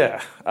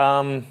 Yeah,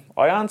 I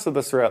answered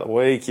this throughout the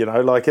week.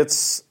 I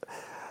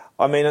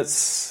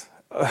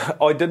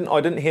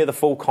didn't hear the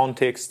full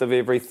context of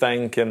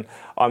everything, and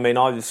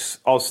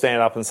I'll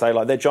stand up and say,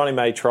 like, that Johnny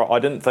May try, I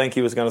didn't think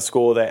he was going to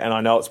score that, and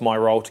I know it's my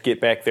role to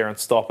get back there and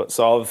stop it.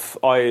 So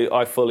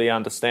I fully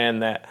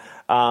understand that.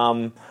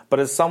 But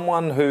as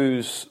someone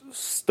who's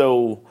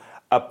still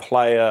a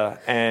player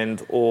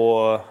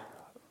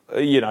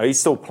he's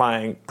still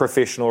playing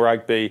professional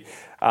rugby,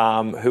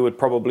 who would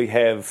probably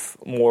have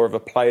more of a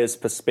player's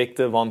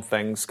perspective on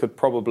things, could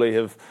probably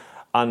have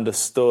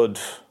understood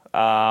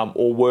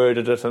or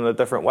worded it in a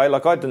different way.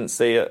 Like, I didn't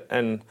see it,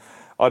 and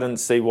I didn't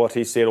see what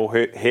he said or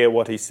hear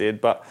what he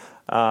said. But,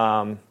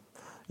 to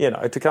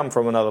come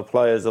from another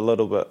player is a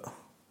little bit,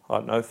 I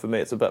don't know, for me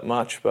it's a bit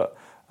much. But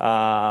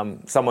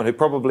someone who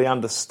probably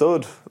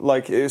understood,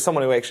 like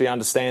someone who actually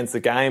understands the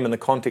game and the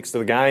context of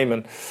the game.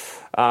 And,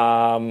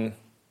 I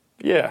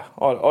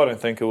don't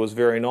think it was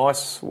very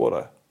nice.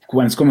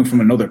 When it's coming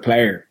from another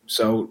player.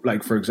 So,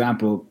 like, for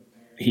example,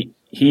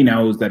 he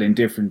knows that in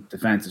different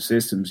defensive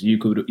systems, you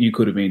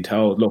could have been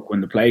told, look,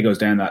 when the play goes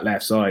down that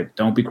left side,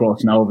 don't be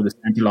crossing over the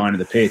centre line of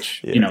the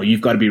pitch. Yeah.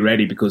 You've got to be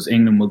ready, because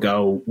England will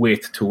go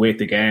width to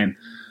width again.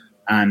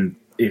 And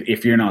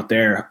if you're not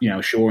there,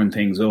 shoring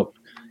things up.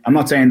 I'm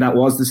not saying that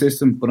was the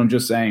system, but I'm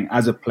just saying,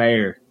 as a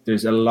player,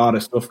 there's a lot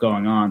of stuff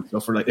going on. So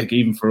for like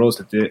even for us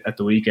at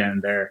the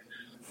weekend there,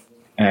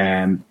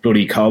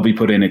 bloody Colby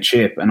put in a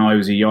chip and I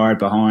was a yard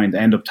behind,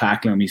 end up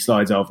tackling him, he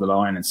slides over the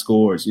line and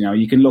scores.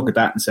 You can look at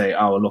that and say,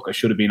 oh, look, I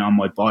should have been on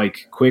my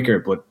bike quicker,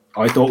 but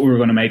I thought we were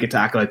going to make a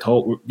tackle. I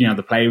thought,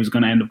 the play was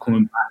going to end up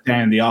coming back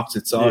down the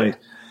opposite side.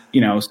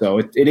 Yeah. So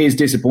it is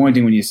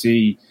disappointing when you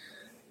see,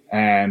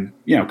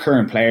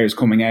 current players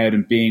coming out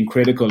and being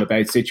critical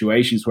about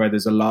situations where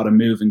there's a lot of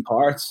moving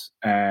parts.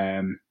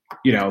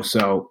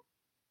 So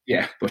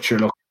yeah, but sure,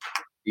 look,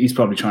 he's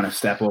probably trying to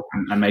step up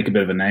and make a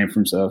bit of a name for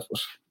himself. But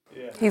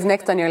he's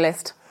next on your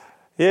list.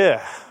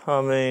 Yeah, I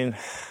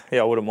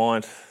wouldn't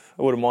mind.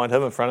 I wouldn't mind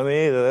him in front of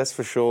me either, that's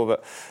for sure.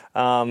 But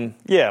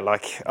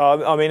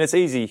it's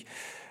easy.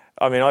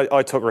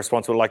 I took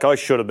responsibility. Like, I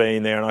should have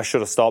been there and I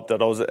should have stopped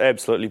it. I was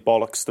absolutely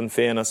bollocksed, in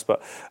fairness.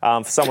 But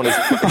for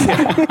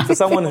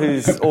someone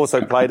who's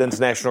also played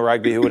international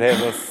rugby, who would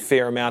have a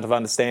fair amount of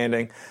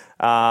understanding.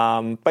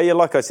 But yeah,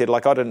 like I said,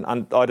 like I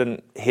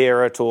didn't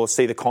hear it or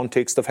see the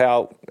context of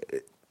how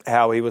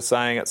he was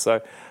saying it.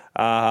 So,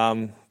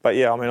 but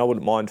yeah, I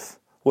wouldn't mind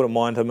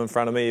him in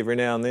front of me every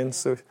now and then.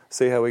 So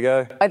see how we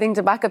go. I think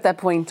to back up that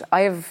point,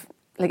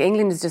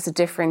 England is just a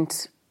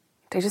different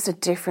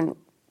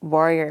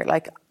warrior.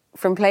 Like,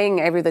 from playing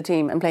every other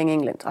team and playing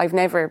England, I've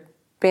never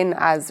been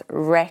as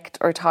wrecked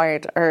or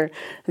tired or,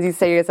 as you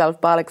say yourself,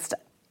 bollocksed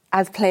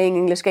as playing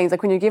English games.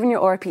 Like, when you're given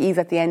your RPEs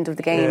at the end of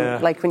the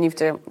game, like when you've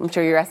to, I'm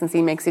sure your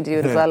S&C makes you do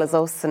it as well as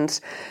us,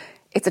 and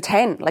it's a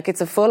 10, like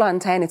it's a full-on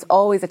 10. It's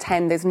always a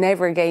 10. There's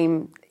never a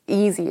game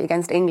easy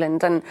against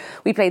England. And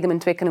we played them in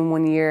Twickenham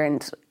one year,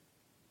 and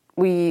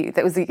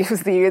it was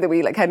the year that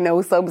we like had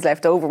no subs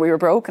left over. We were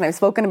broken. I've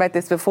spoken about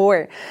this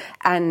before,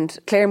 and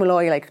Claire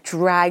Malloy like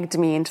dragged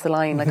me into the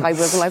line. Like I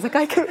was like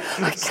I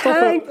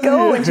can't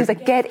go, and she was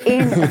like, get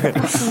in the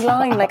fucking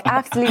line, like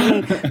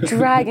absolutely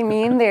dragging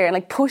me in there and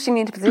like pushing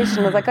me into position.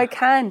 I was like, I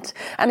can't.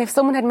 And if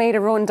someone had made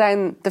a run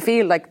down the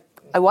field, like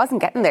I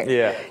wasn't getting there.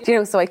 Yeah. You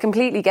know, so I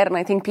completely get it. And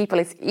I think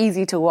it's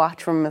easy to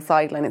watch from a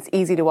sideline. It's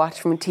easy to watch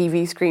from a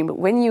TV screen. But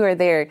when you are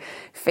there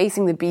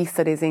facing the beast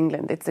that is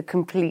England, it's a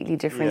completely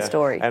different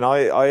story. And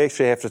I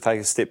actually have to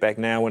take a step back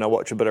now when I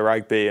watch a bit of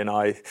rugby, and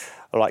I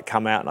like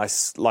come out and I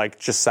like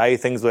just say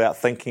things without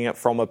thinking it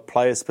from a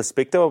player's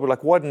perspective. I'll be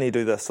like, why didn't he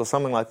do this or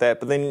something like that?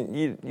 But then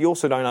you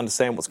also don't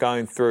understand what's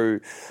going through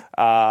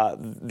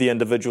the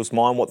individual's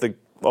mind, what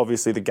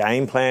obviously the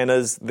game plan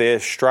is, their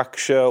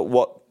structure,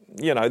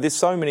 there's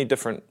so many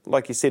different,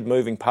 like you said,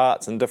 moving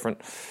parts and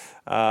different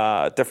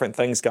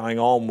things going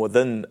on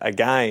within a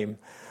game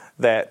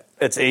that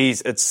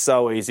it's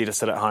so easy to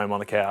sit at home on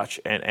the couch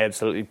and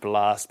absolutely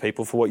blast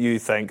people for what you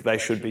think they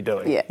should be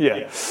doing.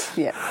 Yeah,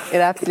 it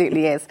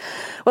absolutely is.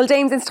 Well,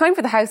 James, it's time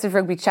for the House of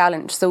Rugby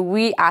Challenge. So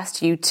we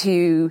asked you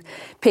to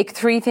pick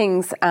 3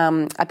 things,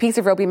 a piece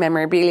of rugby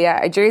memorabilia,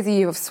 a jersey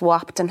you have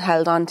swapped and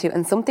held on to,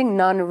 and something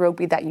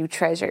non-rugby that you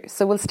treasure.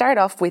 So we'll start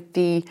off with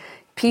the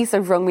piece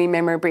of rugby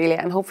memorabilia,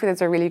 and hopefully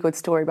there's a really good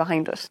story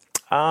behind it.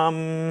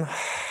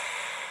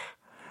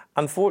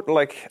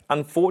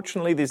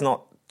 Unfortunately, there's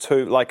not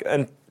too, like,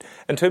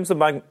 in terms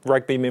of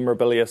rugby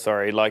memorabilia,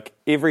 like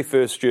every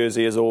first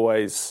jersey is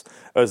always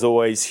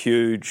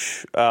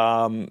huge.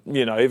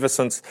 Ever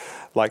since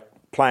like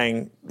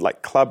playing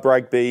like club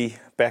rugby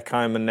back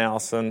home in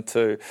Nelson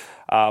to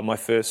my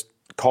first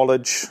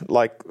college,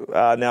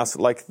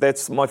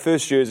 that's my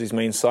first jerseys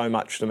mean so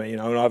much to me,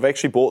 and I've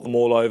actually brought them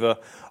all over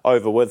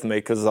with me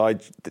because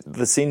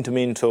the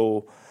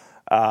sentimental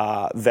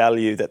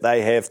value that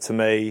they have to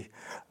me,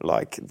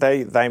 like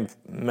they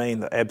mean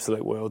the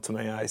absolute world to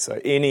me. So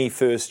any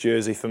first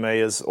jersey for me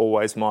is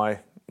always my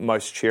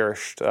most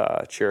cherished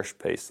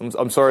piece.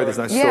 I'm sorry, there's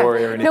no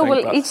story or anything. No,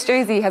 well, each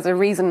jersey has a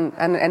reason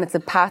and it's a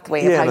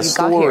pathway of how you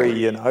got here.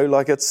 Yeah, a story,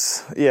 like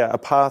it's a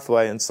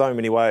pathway in so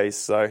many ways.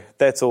 So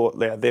that's all.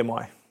 Yeah,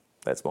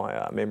 that's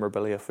my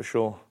memorabilia for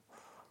sure.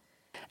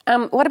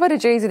 What about a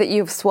jersey that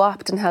you've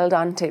swapped and held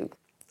on to?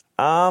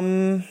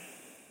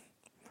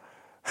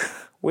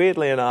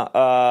 Weirdly enough,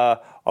 I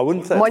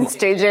wouldn't say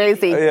Munster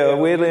jersey. Yeah,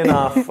 weirdly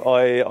enough,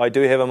 I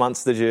do have a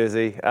Munster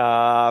jersey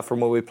from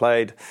where we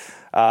played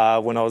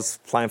when I was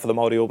playing for the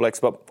Māori All Blacks.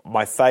 But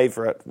my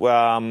favourite,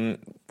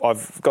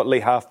 I've got Lee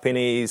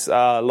Halfpenny's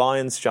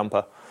Lions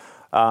jumper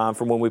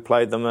from when we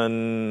played them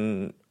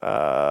in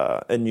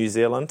New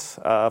Zealand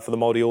for the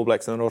Māori All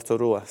Blacks in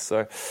Rotorua.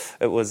 So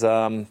it was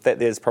that.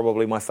 There's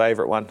probably my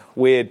favourite one.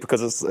 Weird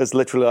because it's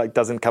literally like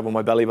doesn't cover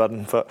my belly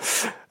button, but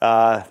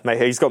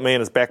mate, he's got me in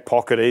his back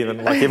pocket.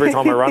 Even like every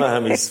time I run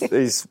at him,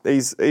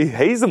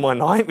 he's in my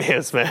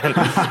nightmares, man.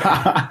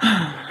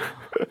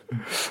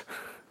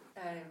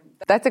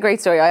 That's a great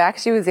story. I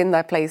actually was in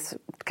that place.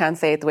 Can't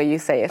say it the way you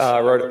say it.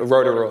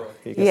 Rotorua.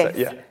 Yes.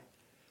 Yeah.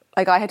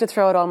 Like I had to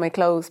throw out all my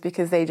clothes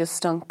because they just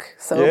stunk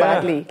so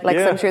badly. So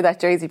I'm sure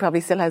that jersey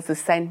probably still has the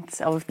scent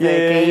of the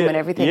game and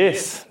everything.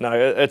 Yes. No,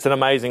 it's an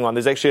amazing one.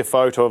 There's actually a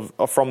photo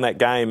from that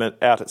game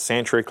out at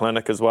Sanctuary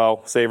Clinic as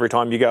well. So every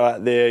time you go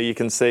out there, you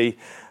can see,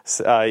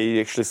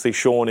 you actually see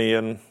Shawnee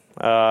and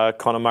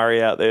Conor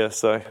Murray out there.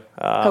 So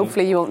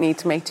hopefully you won't need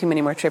to make too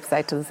many more trips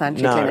out to the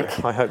Sanctuary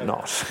Clinic. No, I hope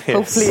not.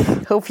 Yes.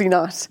 Hopefully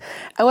not.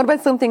 And what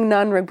about something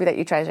non-rugby that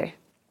you treasure?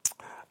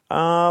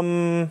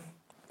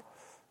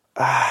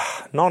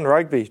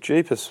 Non-rugby,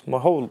 jeepers. My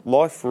whole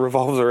life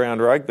revolves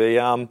around rugby.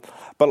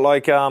 But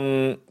like,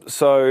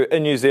 so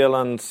in New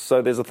Zealand,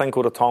 so there's a thing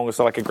called a tonga,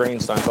 so like a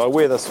greenstone. So I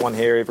wear this one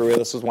here everywhere.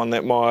 This is one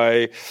that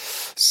my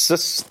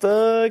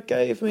sister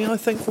gave me, I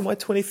think, for my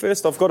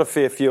 21st. I've got a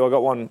fair few. I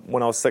got one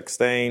when I was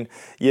 16,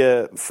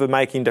 for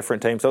making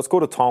different teams. So it's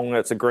called a tonga.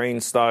 It's a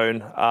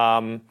greenstone.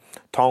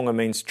 Tonga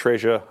means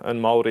treasure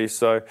in Māori,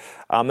 so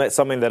that's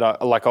something that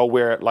I'll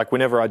wear it like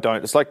whenever I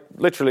don't. It's like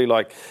literally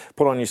like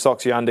put on your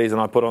socks, your undies,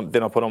 and I put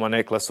on my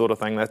necklace sort of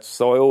thing.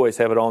 So I always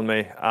have it on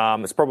me.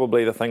 It's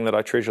probably the thing that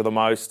I treasure the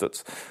most.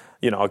 It's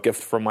a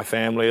gift from my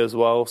family as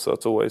well, so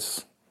it's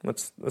always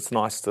it's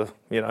nice to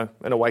in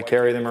a way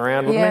carry them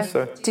around with me.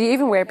 So do you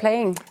even wear it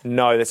playing?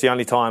 No, that's the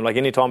only time. Like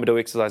any time I do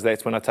exercise,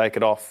 that's when I take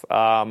it off.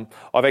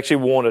 I've actually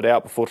worn it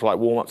out before to like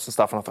warm ups and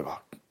stuff, and I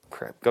thought,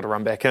 crap, got to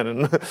run back in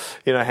and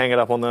hang it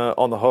up on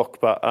the hook.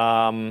 But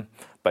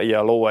yeah,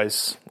 I'll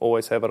always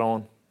have it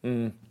on.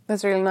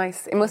 That's really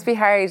nice. It must be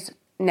hard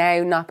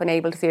now not being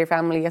able to see your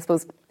family, I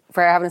suppose,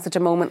 for having such a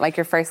moment like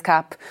your first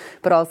cap,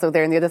 but also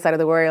they're on the other side of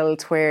the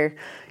world where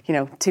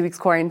 2 weeks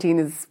quarantine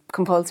is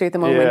compulsory at the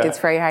moment. It's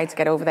very hard to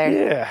get over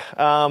there.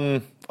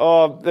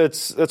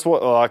 It's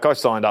what like I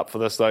signed up for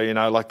this though.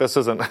 Like this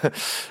isn't,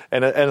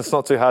 and it's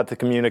not too hard to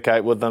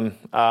communicate with them.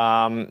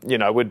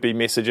 We'd be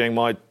messaging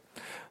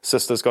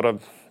sister's got a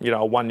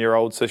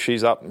 1-year-old, so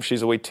she's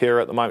a wee terror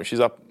at the moment. She's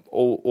up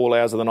all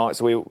hours of the night.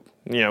 So we were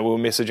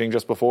messaging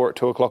just before at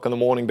 2:00 in the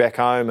morning back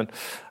home, and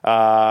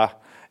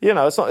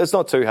it's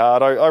not too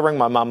hard. I ring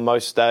my mum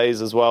most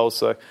days as well,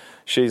 so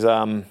she's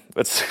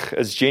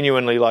it's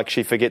genuinely like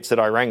she forgets that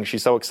I rang.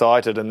 She's so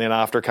excited, and then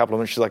after a couple of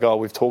minutes, she's like, "Oh,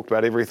 we've talked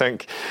about everything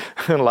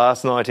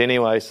last night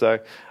anyway." So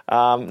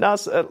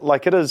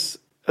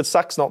it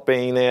sucks not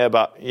being there,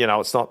 but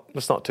it's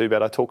not too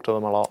bad. I talk to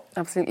them a lot.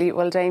 Absolutely.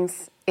 Well,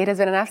 James, it has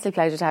been an absolute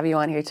pleasure to have you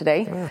on here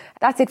today. Yeah.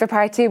 That's it for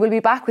part 2. We'll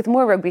be back with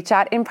more rugby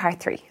chat in part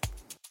 3.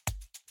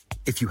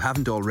 If you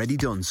haven't already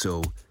done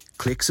so,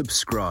 click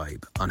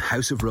subscribe on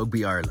House of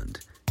Rugby Ireland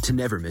to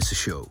never miss a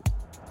show.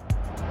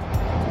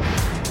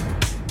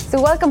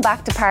 So welcome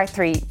back to part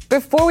 3.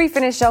 Before we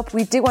finish up,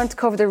 we do want to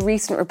cover the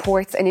recent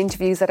reports and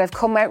interviews that have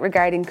come out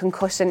regarding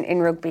concussion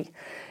in rugby.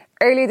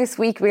 Earlier this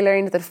week, we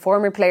learned that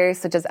former players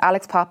such as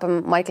Alex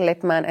Popham, Michael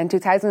Lippmann and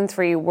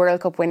 2003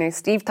 World Cup winner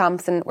Steve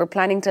Thompson were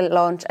planning to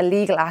launch a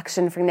legal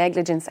action for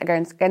negligence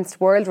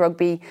against World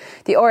Rugby,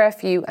 the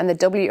RFU and the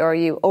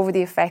WRU over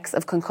the effects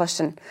of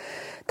concussion.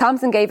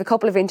 Thompson gave a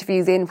couple of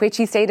interviews in which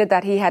he stated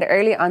that he had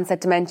early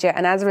onset dementia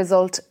and as a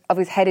result of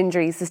his head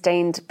injuries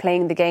sustained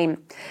playing the game,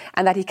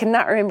 and that he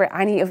cannot remember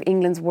any of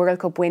England's World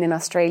Cup win in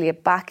Australia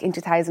back in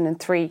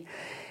 2003.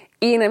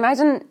 Ian,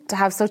 imagine to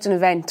have such an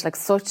event, like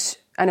such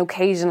an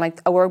occasion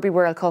like a Rugby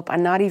World Cup,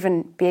 and not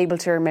even be able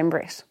to remember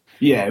it.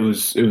 Yeah, it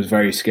was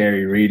very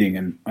scary reading,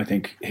 and I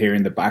think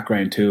hearing the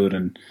background to it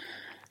and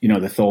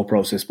the thought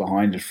process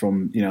behind it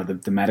from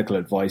the medical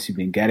advice he'd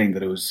been getting,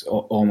 that it was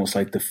almost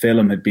like the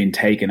film had been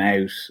taken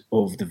out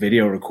of the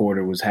video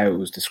recorder was how it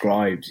was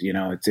described.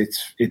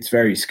 It's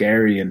very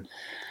scary, and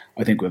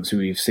I think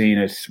we've seen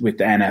it with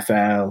the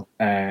NFL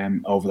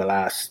over the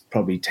last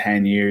probably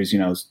 10 years.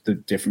 The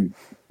different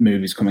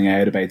movies coming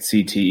out about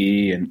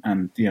CTE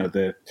and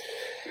the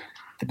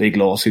big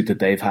lawsuit that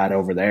they've had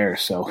over there.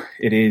 So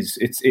it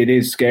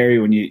is scary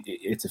when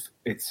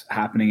it's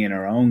happening in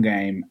our own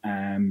game.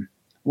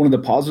 One of the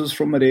positives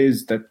from it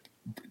is that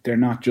they're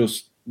not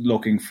just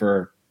looking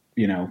for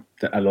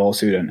a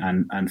lawsuit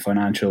and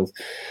financial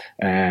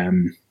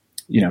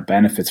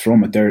benefits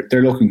from it.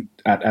 They're looking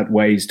at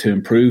ways to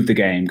improve the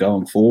game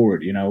going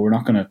forward. We're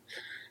not going to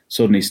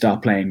suddenly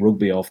stop playing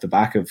rugby off the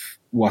back of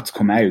what's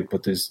come out,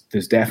 but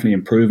there's definitely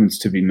improvements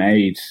to be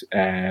made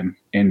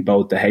in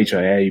both the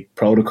HIA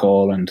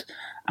protocol and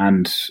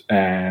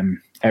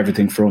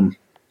everything from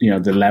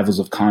the levels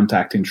of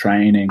contact in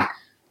training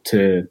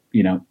to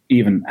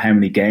even how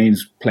many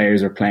games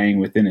players are playing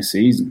within a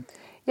season.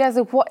 Yeah,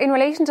 so in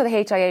relation to the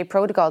HIA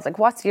protocols,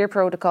 what's your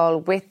protocol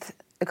with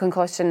a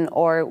concussion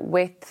or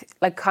with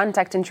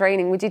contact in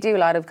training? Would you do a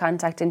lot of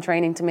contact in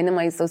training to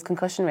minimise those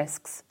concussion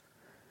risks?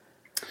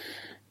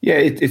 Yeah,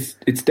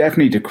 it's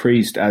definitely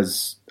decreased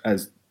as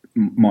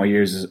my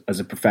years as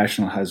a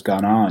professional has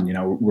gone on.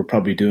 We're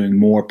probably doing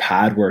more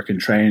pad work in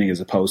training as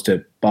opposed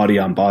to body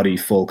on body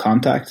full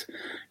contact.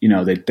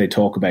 They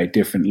talk about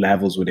different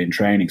levels within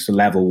training. So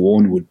level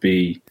 1 would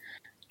be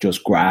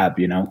just grab,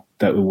 that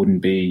it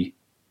wouldn't be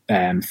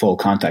full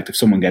contact. If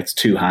someone gets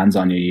 2 hands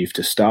on you, you have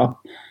to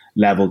stop.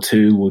 Level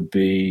 2 would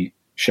be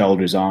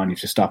shoulders on. You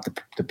have to stop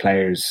the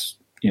players,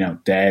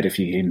 dead. If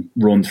you can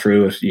run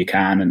through it, you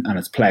can, and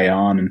it's play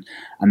on.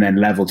 And then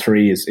level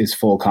 3 is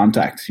full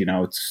contact.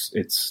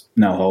 It's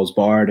no holds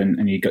barred,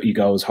 and you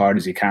go as hard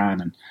as you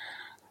can. And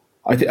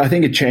I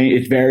think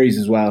it varies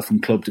as well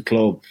from club to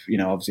club.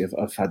 Obviously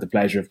I've had the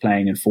pleasure of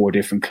playing in 4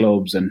 different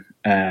clubs, and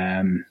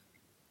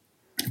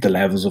the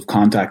levels of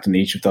contact in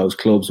each of those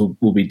clubs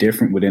will be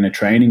different within a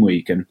training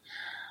week. And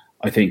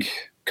I think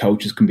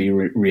coaches can be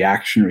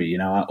reactionary,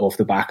 off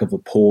the back of a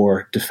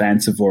poor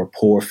defensive or a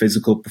poor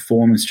physical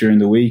performance during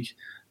the week.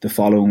 The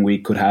following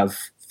week could have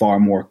far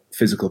more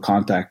physical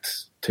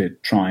contact to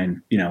try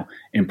and,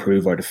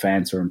 improve our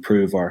defence or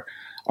improve our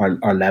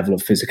level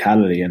of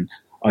physicality. And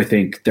I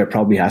think there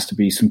probably has to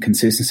be some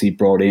consistency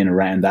brought in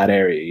around that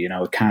area.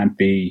 It can't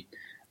be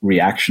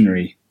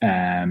reactionary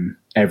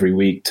every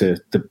week to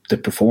the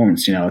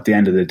performance. At the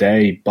end of the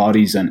day,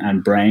 bodies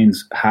and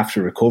brains have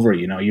to recover.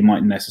 You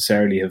mightn't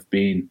necessarily have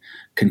been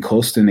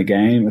concussed in a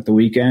game at the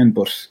weekend,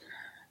 but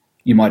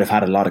you might have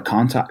had a lot of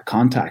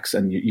contacts,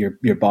 and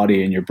your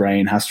body and your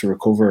brain has to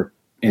recover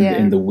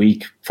in the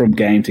week from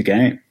game to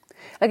game.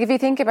 If you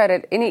think about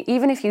it,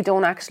 even if you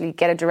don't actually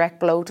get a direct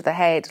blow to the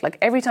head,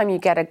 every time you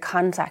get a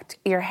contact,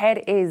 your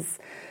head is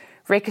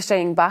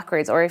ricocheting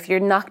backwards, or if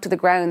you're knocked to the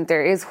ground,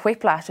 there is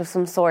whiplash of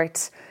some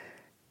sort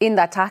in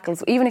that tackle.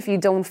 So even if you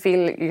don't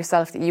feel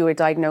yourself that you were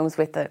diagnosed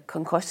with a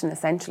concussion,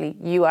 essentially,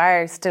 you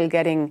are still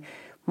getting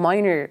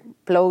minor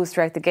blows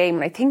throughout the game.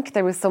 And I think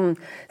there was some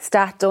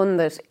stat done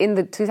that in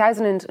the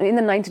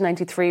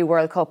 1993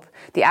 World Cup,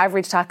 the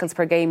average tackles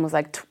per game was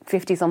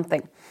 50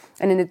 something.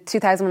 And in the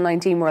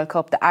 2019 World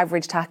Cup, the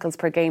average tackles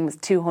per game was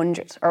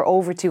 200 or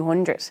over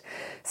 200.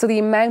 So the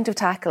amount of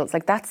tackles,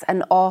 that's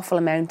an awful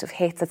amount of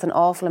hits. That's an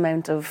awful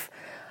amount of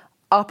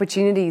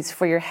opportunities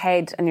for your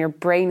head and your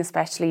brain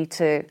especially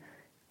to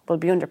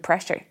be under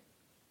pressure.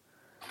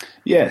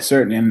 Yeah,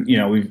 certainly.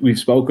 And, we've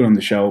spoken on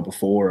the show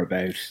before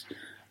about,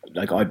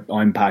 like,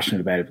 I'm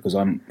passionate about it because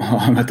I'm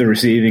at the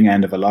receiving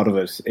end of a lot of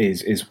it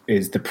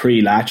is the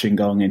pre-latching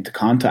going into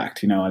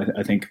contact.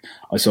 I think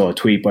I saw a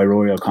tweet by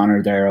Rory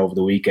O'Connor there over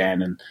the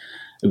weekend, and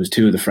it was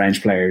two of the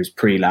French players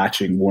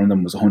pre-latching. One of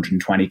them was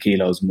 120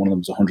 kilos and one of them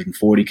was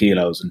 140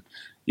 kilos. And,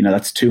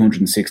 that's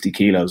 260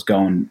 kilos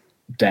going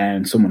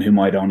down someone who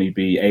might only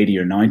be 80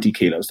 or 90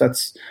 kilos.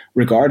 That's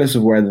regardless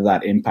of whether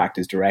that impact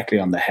is directly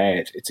on the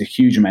head. It's a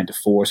huge amount of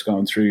force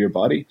going through your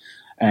body.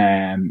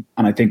 And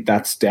I think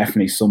that's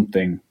definitely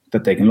something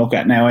that they can look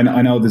at. Now,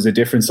 I know there's a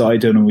different side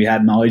to it, and we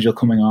had Nigel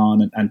coming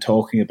on and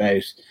talking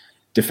about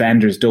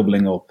defenders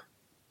doubling up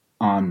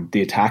on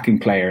the attacking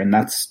player, and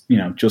that's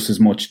just as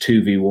much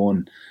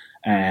 2v1.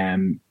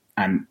 And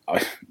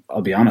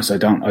I'll be honest, I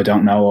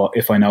don't know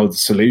if I know the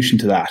solution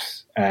to that.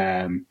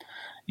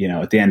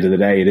 At the end of the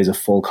day, it is a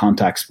full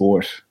contact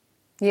sport.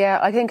 Yeah,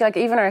 I think like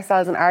even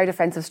ourselves in our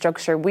defensive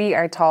structure, we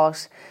are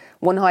taught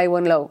one high,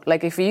 one low.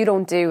 Like if you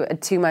don't do a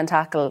 2-man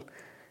tackle,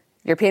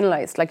 you're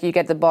penalised. Like you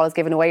get the balls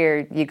given away,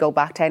 or you go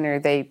back 10, or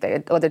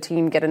the other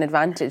team get an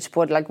advantage.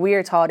 But like we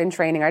are taught in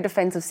training, our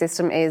defensive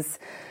system is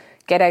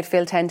get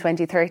outfield 10,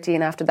 20, 30,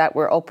 and after that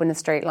we're up in a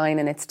straight line,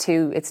 and it's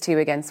two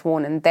against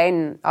one. And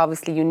then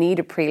obviously you need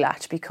a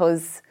pre-latch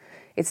because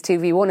it's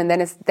 2v1, and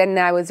then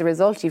now as a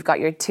result you've got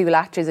your 2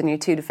 latchers and your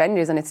 2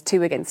 defenders, and it's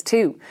 2 against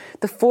 2.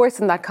 The force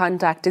in that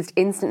contact is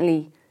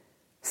instantly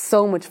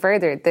so much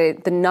further.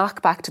 The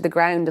knock back to the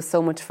ground is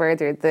so much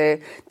further.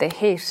 The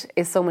hit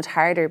is so much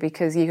harder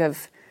because you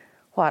have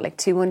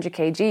 200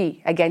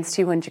 kg against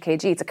 200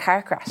 kg. It's a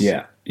car crash.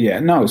 Yeah,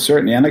 no,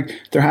 certainly. And like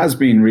there has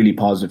been really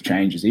positive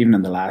changes even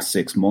in the last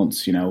 6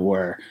 months,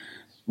 where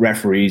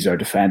referees are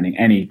defending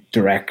any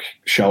direct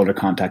shoulder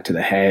contact to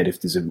the head.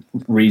 If there's a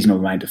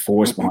reasonable amount of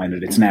force behind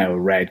it, it's now a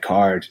red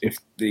card. If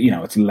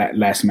it's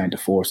less amount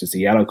of force, it's a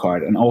yellow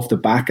card. And off the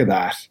back of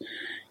that,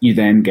 you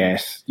then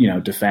get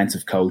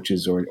defensive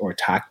coaches or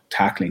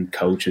tackling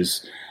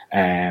coaches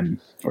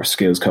or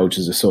skills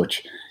coaches as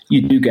such.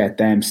 You do get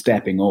them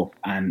stepping up,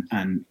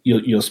 and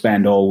you'll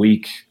spend all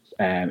week.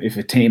 If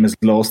a team has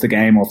lost the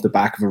game off the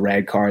back of a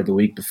red card the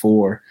week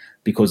before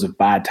because of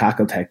bad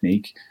tackle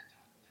technique,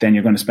 then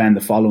you're going to spend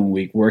the following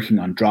week working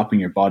on dropping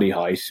your body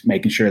height,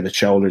 making sure that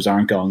shoulders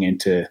aren't going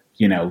into,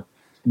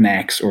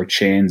 necks or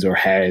chins or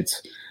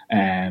heads.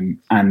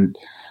 And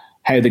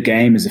how the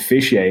game is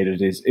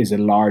officiated is a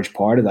large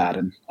part of that.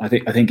 And I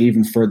think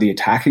even for the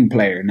attacking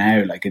player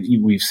now, like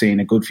we've seen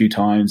a good few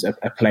times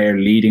a player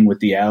leading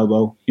with the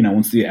elbow,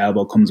 once the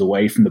elbow comes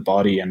away from the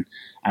body and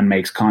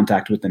makes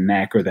contact with the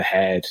neck or the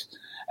head.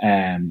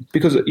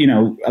 Because,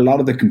 a lot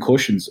of the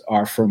concussions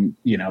are from,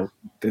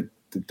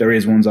 there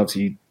is ones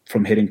obviously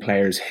from hitting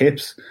players'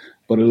 hips,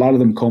 but a lot of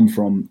them come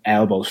from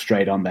elbow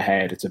straight on the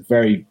head. It's a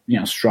very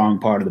strong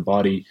part of the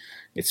body.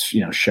 It's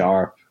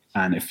sharp,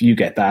 and if you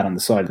get that on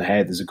the side of the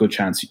head, there's a good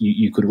chance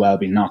you could well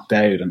be knocked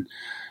out. And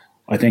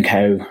I think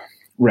how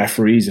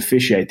referees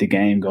officiate the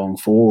game going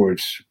forward,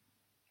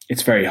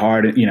 it's very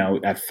hard,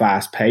 at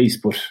fast pace.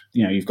 But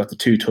you've got the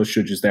 2 touch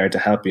judges there to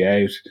help you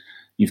out.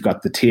 You've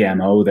got the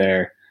TMO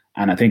there.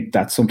 And I think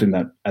that's something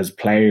that as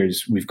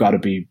players, we've got to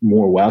be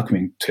more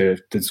welcoming to.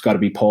 There's got to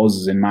be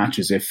pauses in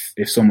matches. If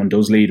someone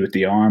does lead with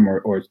the arm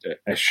or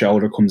a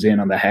shoulder comes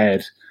in on the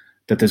head,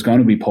 that there's going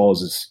to be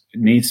pauses.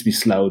 It needs to be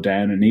slowed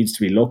down. It needs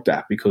to be looked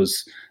at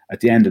because at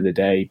the end of the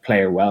day,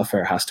 player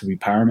welfare has to be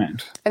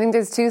paramount. I think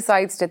there's 2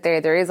 sides to it there.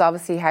 There is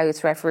obviously how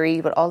it's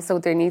refereed, but also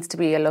there needs to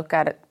be a look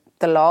at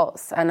the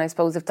laws. And I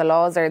suppose if the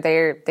laws are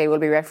there, they will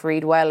be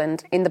refereed well.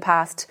 And in the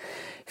past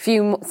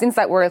since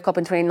that World Cup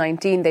in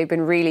 2019, they've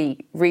been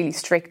really, really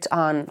strict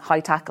on high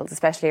tackles,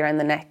 especially around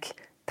the neck,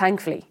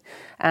 thankfully.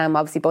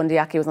 Obviously,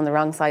 Bundyaki was on the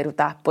wrong side of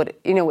that, but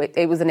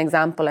it was an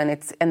example,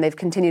 and they've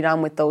continued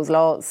on with those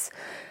laws.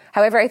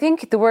 However, I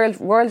think the World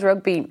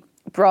Rugby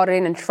brought it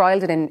in and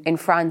trialled it in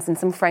France, in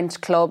some French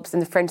clubs,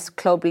 in the French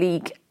Club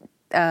League.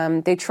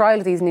 They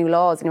trialled these new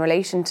laws in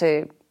relation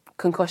to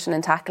concussion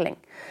and tackling.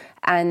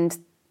 And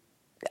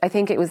I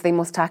think it was they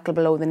must tackle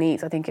below the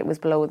knees. I think it was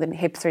below the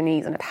hips or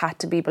knees, and it had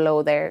to be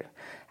below there.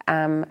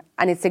 And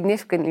it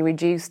significantly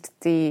reduced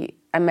the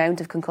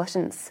amount of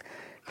concussions.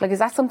 Like, is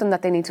that something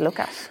that they need to look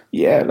at?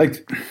 Yeah,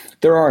 like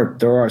there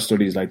are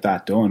studies like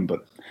that done,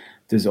 but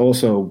there's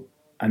also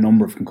a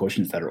number of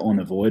concussions that are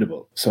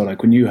unavoidable. So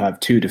like when you have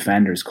 2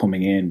 defenders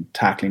coming in,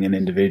 tackling an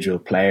individual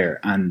player,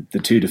 and the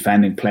 2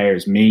 defending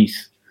players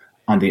meet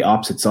on the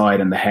opposite side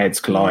and the heads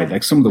collide,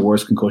 like some of the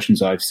worst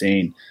concussions I've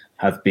seen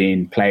have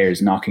been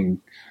players knocking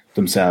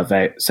themselves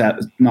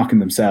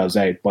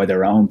out by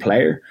their own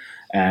player.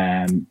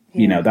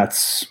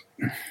 That's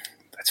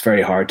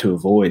very hard to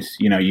avoid.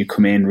 You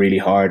come in really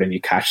hard and you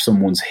catch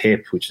someone's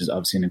hip, which is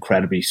obviously an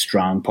incredibly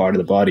strong part of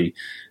the body.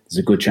 There's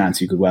a good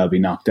chance you could well be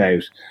knocked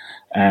out.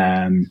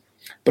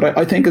 But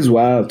I think as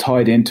well,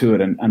 tied into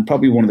it, and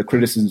probably one of the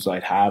criticisms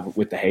I'd have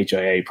with the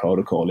HIA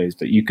protocol is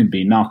that you can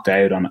be knocked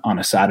out on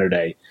a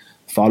Saturday,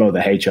 follow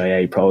the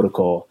HIA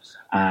protocol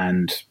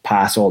and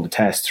pass all the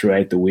tests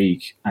throughout the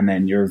week, and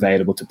then you're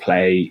available to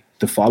play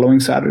the following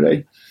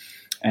Saturday.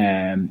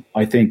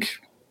 I think,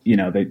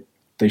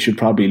 they should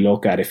probably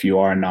look at, if you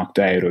are knocked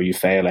out or you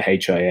fail a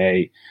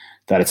HIA,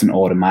 that it's an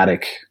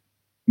automatic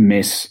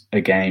miss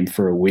a game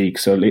for a week.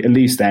 So at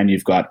least then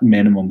you've got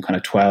minimum kind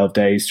of 12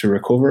 days to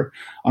recover.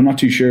 I'm not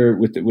too sure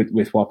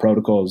with what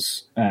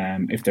protocols,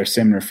 if they're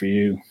similar for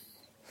you.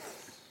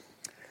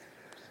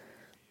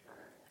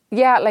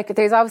 Yeah, like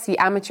there's obviously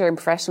amateur and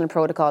professional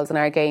protocols in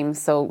our game.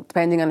 So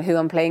depending on who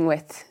I'm playing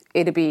with,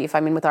 it'd be, if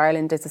I'm in with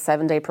Ireland, it's a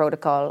 7-day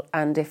protocol.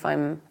 And if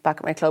I'm back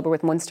at my club or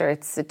with Munster,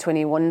 it's a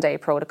 21-day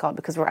protocol,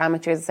 because we're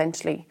amateurs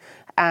essentially.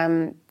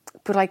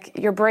 But like,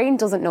 your brain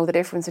doesn't know the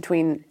difference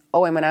between,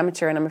 oh, I'm an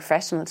amateur and I'm a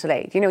professional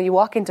today. You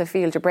walk into a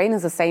field, your brain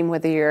is the same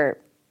whether you're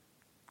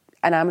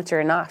an amateur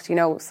or not,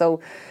 So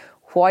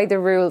why the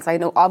rules? I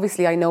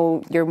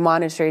know you're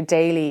monitored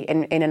daily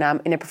in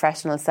a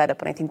professional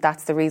setup, and I think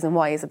that's the reason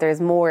why, is that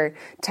there's more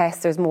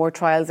tests, there's more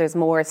trials, there's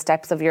more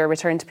steps of your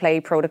return to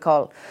play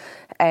protocol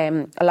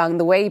along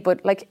the way.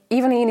 But like,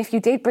 even Ian, if you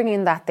did bring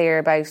in that there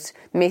about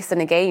missing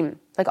a game,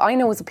 like, I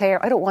know as a player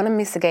I don't want to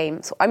miss a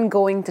game, so I'm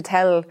going to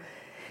tell.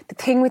 The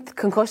thing with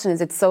concussion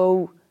is it's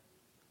so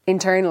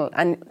internal,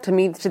 and to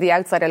me, to the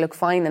outside, I look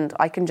fine and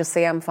I can just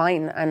say I'm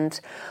fine. And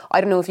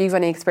I don't know if you've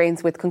any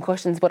experience with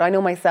concussions, but I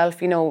know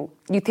myself, you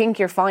think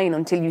you're fine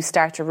until you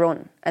start to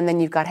run, and then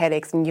you've got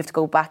headaches and you have to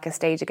go back a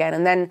stage again,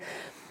 and then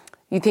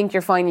you think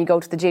you're fine, you go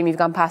to the gym, you've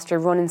gone past your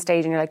running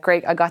stage and you're like,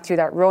 great, I got through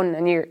that run,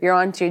 and you're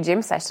on to your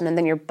gym session, and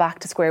then you're back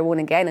to square one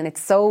again. And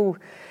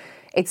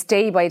it's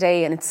day by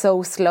day and it's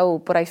so slow.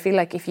 But I feel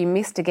like if you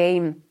missed a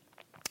game,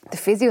 the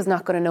physio's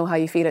not going to know how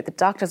you feel. The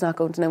doctor's not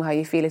going to know how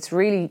you feel. It's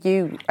really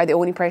you are the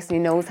only person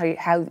who knows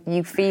how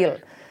you feel.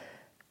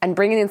 And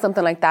bringing in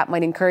something like that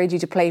might encourage you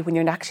to play when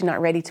you're actually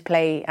not ready to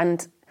play.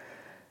 And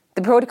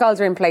the protocols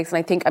are in place, and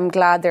I think I'm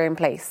glad they're in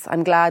place.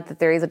 I'm glad that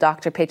there is a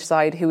doctor pitch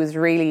side who is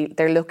really,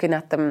 they're looking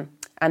at them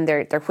and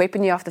they're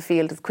whipping you off the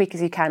field as quick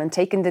as you can and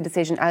taking the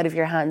decision out of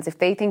your hands. If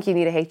they think you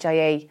need a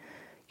HIA,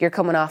 you're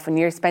coming off and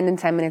you're spending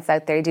 10 minutes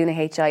out there doing a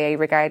HIA,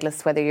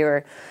 regardless whether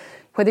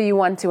you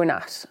want to or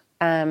not.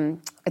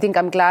 I think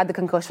I'm glad the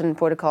concussion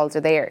protocols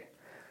are there,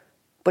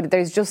 but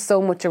there's just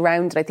so much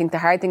around it. I think the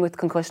hard thing with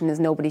concussion is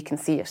nobody can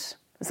see it.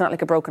 It's not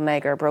like a broken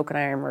leg or a broken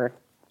arm or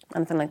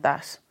anything like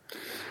that.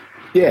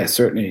 Yeah,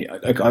 certainly.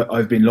 Like,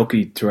 I've been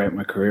lucky throughout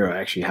my career. I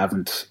actually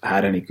haven't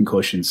had any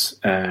concussions.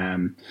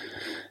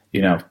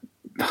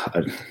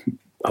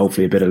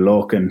 Hopefully a bit of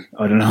luck, and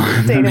I don't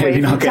know,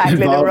 maybe not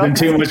getting involved in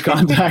too much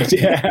contact.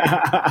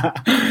 Yeah,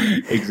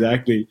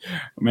 exactly.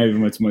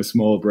 Maybe it's my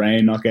small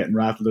brain not getting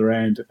rattled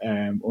around,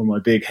 or my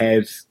big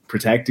head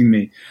protecting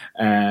me.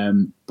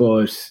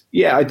 But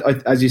yeah, I,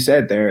 as you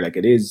said there, like,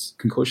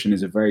 concussion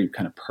is a very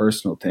kind of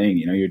personal thing.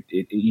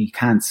 You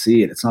can't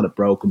see it. It's not a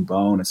broken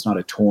bone. It's not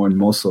a torn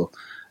muscle.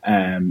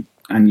 And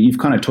you've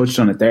kind of touched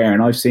on it there,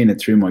 and I've seen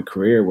it through my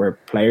career where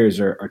players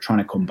are trying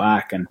to come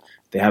back and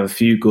they have a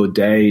few good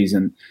days,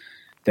 and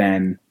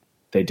then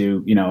they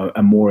do,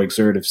 a more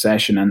exertive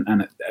session,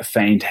 and a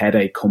faint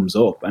headache comes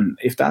up. And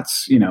if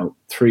that's,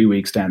 3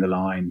 weeks down the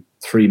line,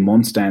 3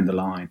 months down the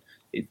line,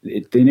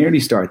 they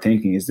nearly start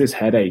thinking, is this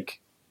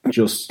headache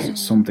just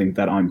something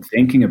that I'm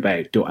thinking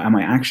about? Am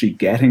I actually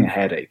getting a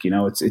headache?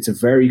 It's a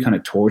very kind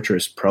of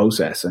torturous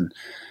process. And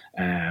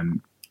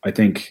I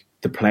think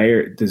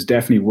there's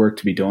definitely work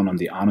to be done on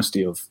the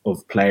honesty of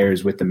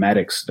players with the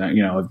medics.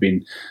 I've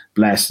been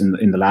blessed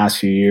in the last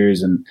few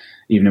years, and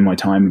even in my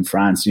time in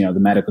France, the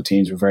medical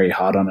teams were very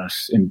hot on it.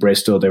 In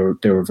Bristol, they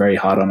were very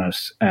hot on it,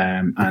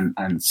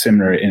 and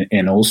similar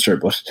in Ulster.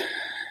 But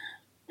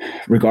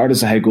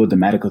regardless of how good the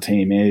medical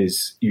team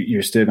is,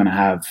 you're still going to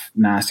have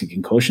nasty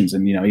concussions.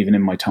 And even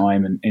in my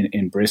time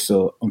in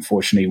Bristol,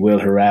 unfortunately, Will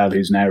Harrell,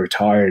 who's now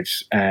retired,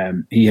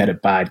 he had a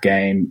bad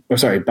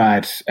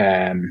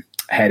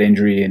head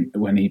injury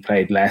when he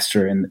played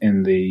Leicester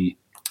in the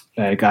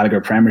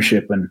Gallagher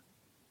Premiership, and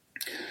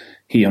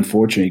he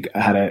unfortunately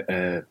had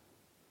a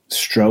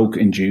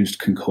stroke-induced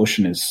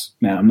concussion.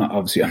 Now, I'm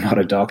not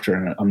a doctor,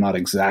 and I'm not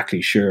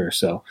exactly sure,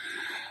 so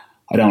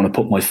I don't want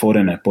to put my foot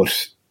in it,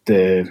 but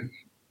the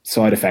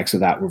side effects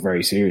of that were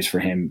very serious for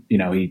him.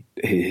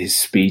 His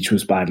speech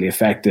was badly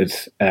affected,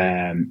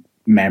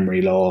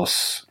 memory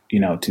loss,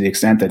 to the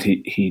extent that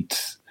he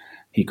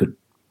could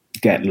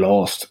get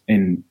lost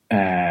in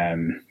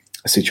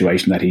a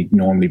situation that he'd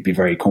normally be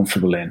very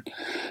comfortable in.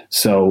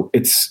 So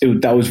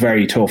that was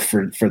very tough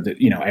for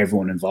the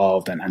everyone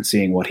involved, and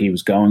seeing what he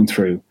was going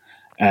through.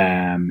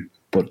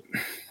 But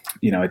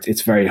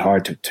it's very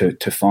hard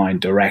to find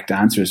direct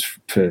answers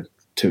to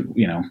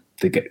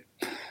get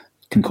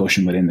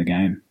concussion within the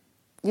game.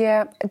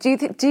 Yeah.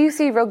 Do you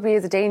see rugby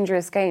as a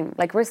dangerous game?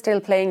 Like, we're still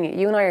playing it.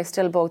 You and I are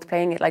still both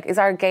playing it. Like, is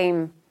our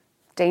game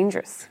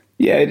dangerous?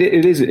 Yeah,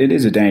 it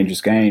is a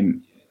dangerous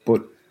game,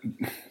 but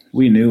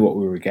we knew what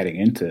we were getting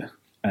into.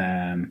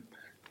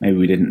 Maybe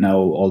we didn't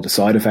know all the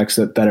side effects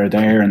that are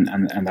there and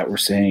that we're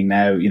seeing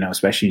now,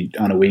 especially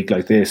on a week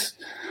like this.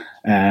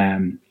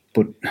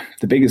 But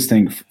the biggest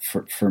thing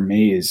for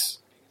me is,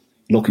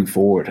 looking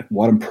forward,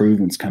 what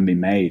improvements can be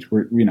made?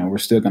 We're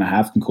still going to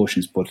have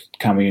concussions, but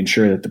can we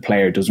ensure that the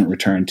player doesn't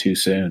return too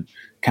soon?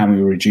 Can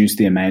we reduce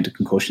the amount of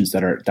concussions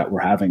that we're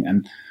having?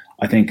 And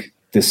I think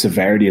the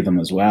severity of them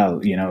as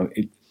well,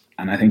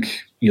 and I think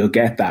you'll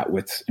get that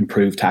with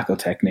improved tackle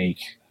technique,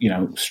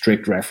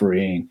 strict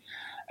refereeing.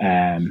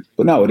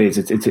 But no, it's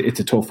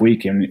a tough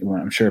week, and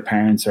I'm sure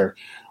parents are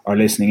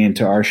listening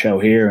into our show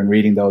here and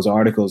reading those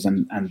articles,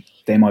 and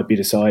they might be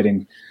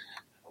deciding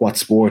what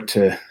sport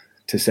to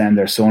send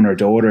their son or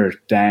daughter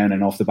down.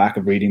 And off the back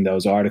of reading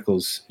those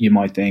articles, you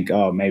might think,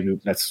 oh, maybe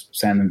let's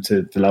send them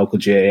to the local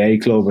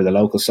GAA club or the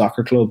local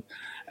soccer club.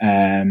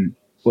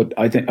 But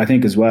I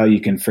think as well, you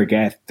can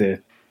forget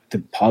the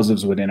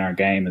positives within our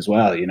game as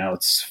well.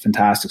 It's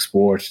fantastic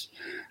sport,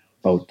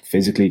 both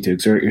physically to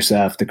exert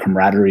yourself, the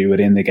camaraderie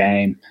within the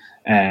game,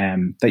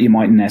 that you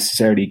mightn't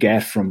necessarily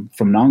get from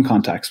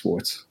non-contact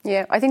sports.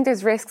 Yeah, I think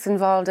there's risks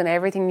involved in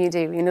everything you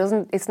do.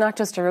 It's not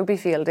just a rugby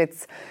field.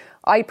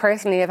 I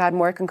personally have had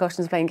more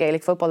concussions playing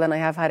Gaelic football than I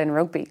have had in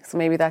rugby. So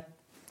maybe that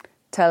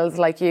tells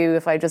you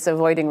if I'm just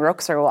avoiding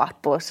rucks or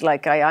what. But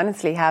I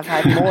honestly have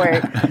had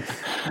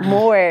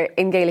more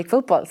in Gaelic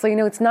football. So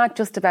it's not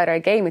just about our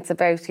game. It's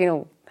about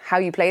how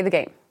you play the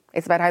game.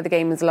 It's about how the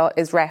game is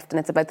reffed, and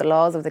it's about the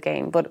laws of the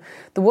game. But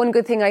the one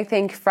good thing I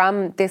think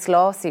from this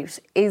lawsuit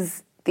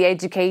is the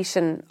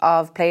education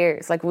of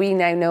players. We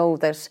now know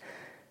that,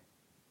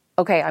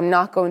 okay, I'm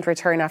not going to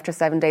return after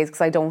 7 days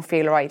because I don't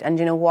feel right. And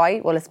you know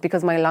why? Well, it's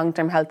because my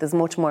long-term health is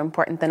much more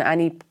important than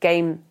any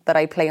game that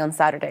I play on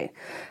Saturday.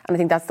 And I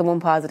think that's the one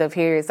positive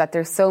here, is that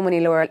there's so many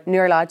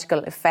neurological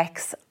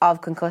effects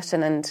of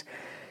concussion, and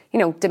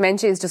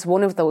dementia is just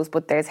one of those,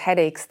 but there's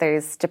headaches,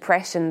 there's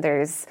depression,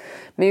 there's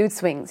mood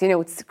swings,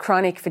 it's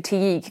chronic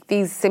fatigue,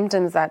 these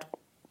symptoms that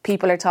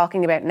people are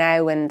talking about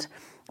now. And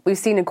we've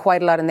seen it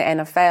quite a lot in the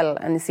NFL,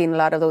 and we've seen a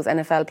lot of those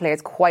NFL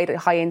players, quite a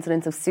high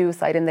incidence of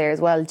suicide in there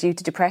as well, due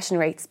to depression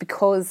rates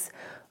because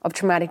of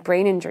traumatic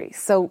brain injuries.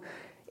 So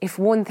if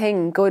one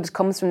thing good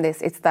comes from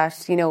this, it's that,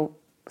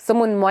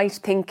 someone might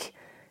think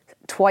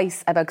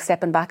twice about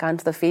stepping back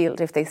onto the field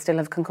if they still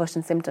have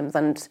concussion symptoms.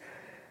 And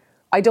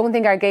I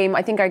think our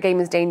game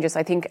is dangerous.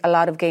 I think a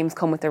lot of games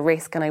come with a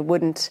risk, and I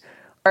wouldn't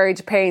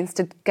urge parents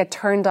to get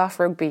turned off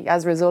rugby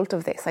as a result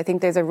of this. I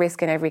think there's a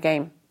risk in every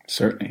game.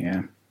 Certainly,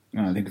 yeah.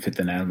 No, I think you hit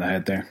the nail on the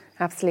head there.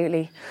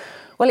 Absolutely.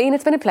 Well, Ian,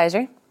 it's been a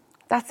pleasure.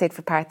 That's it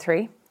for part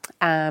 3.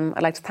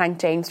 I'd like to thank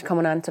James for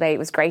coming on today. It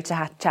was great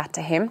to chat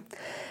to him.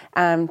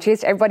 Cheers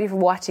to everybody for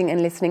watching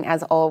and listening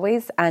as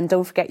always. And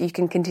don't forget, you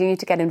can continue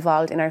to get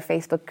involved in our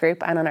Facebook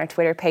group and on our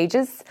Twitter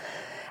pages.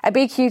 A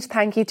big, huge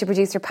thank you to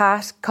producer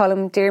Pat,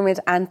 Colm, Dermot,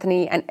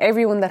 Anthony, and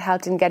everyone that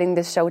helped in getting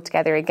this show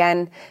together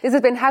again. This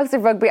has been House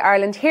of Rugby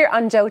Ireland here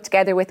on Joe,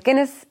 together with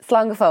Guinness.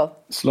 Slán go fóill.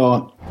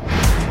 Slán.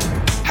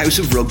 House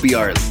of Rugby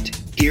Ireland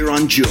here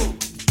on Joe,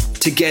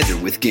 together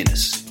with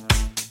Guinness.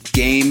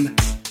 Game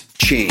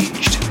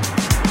changed.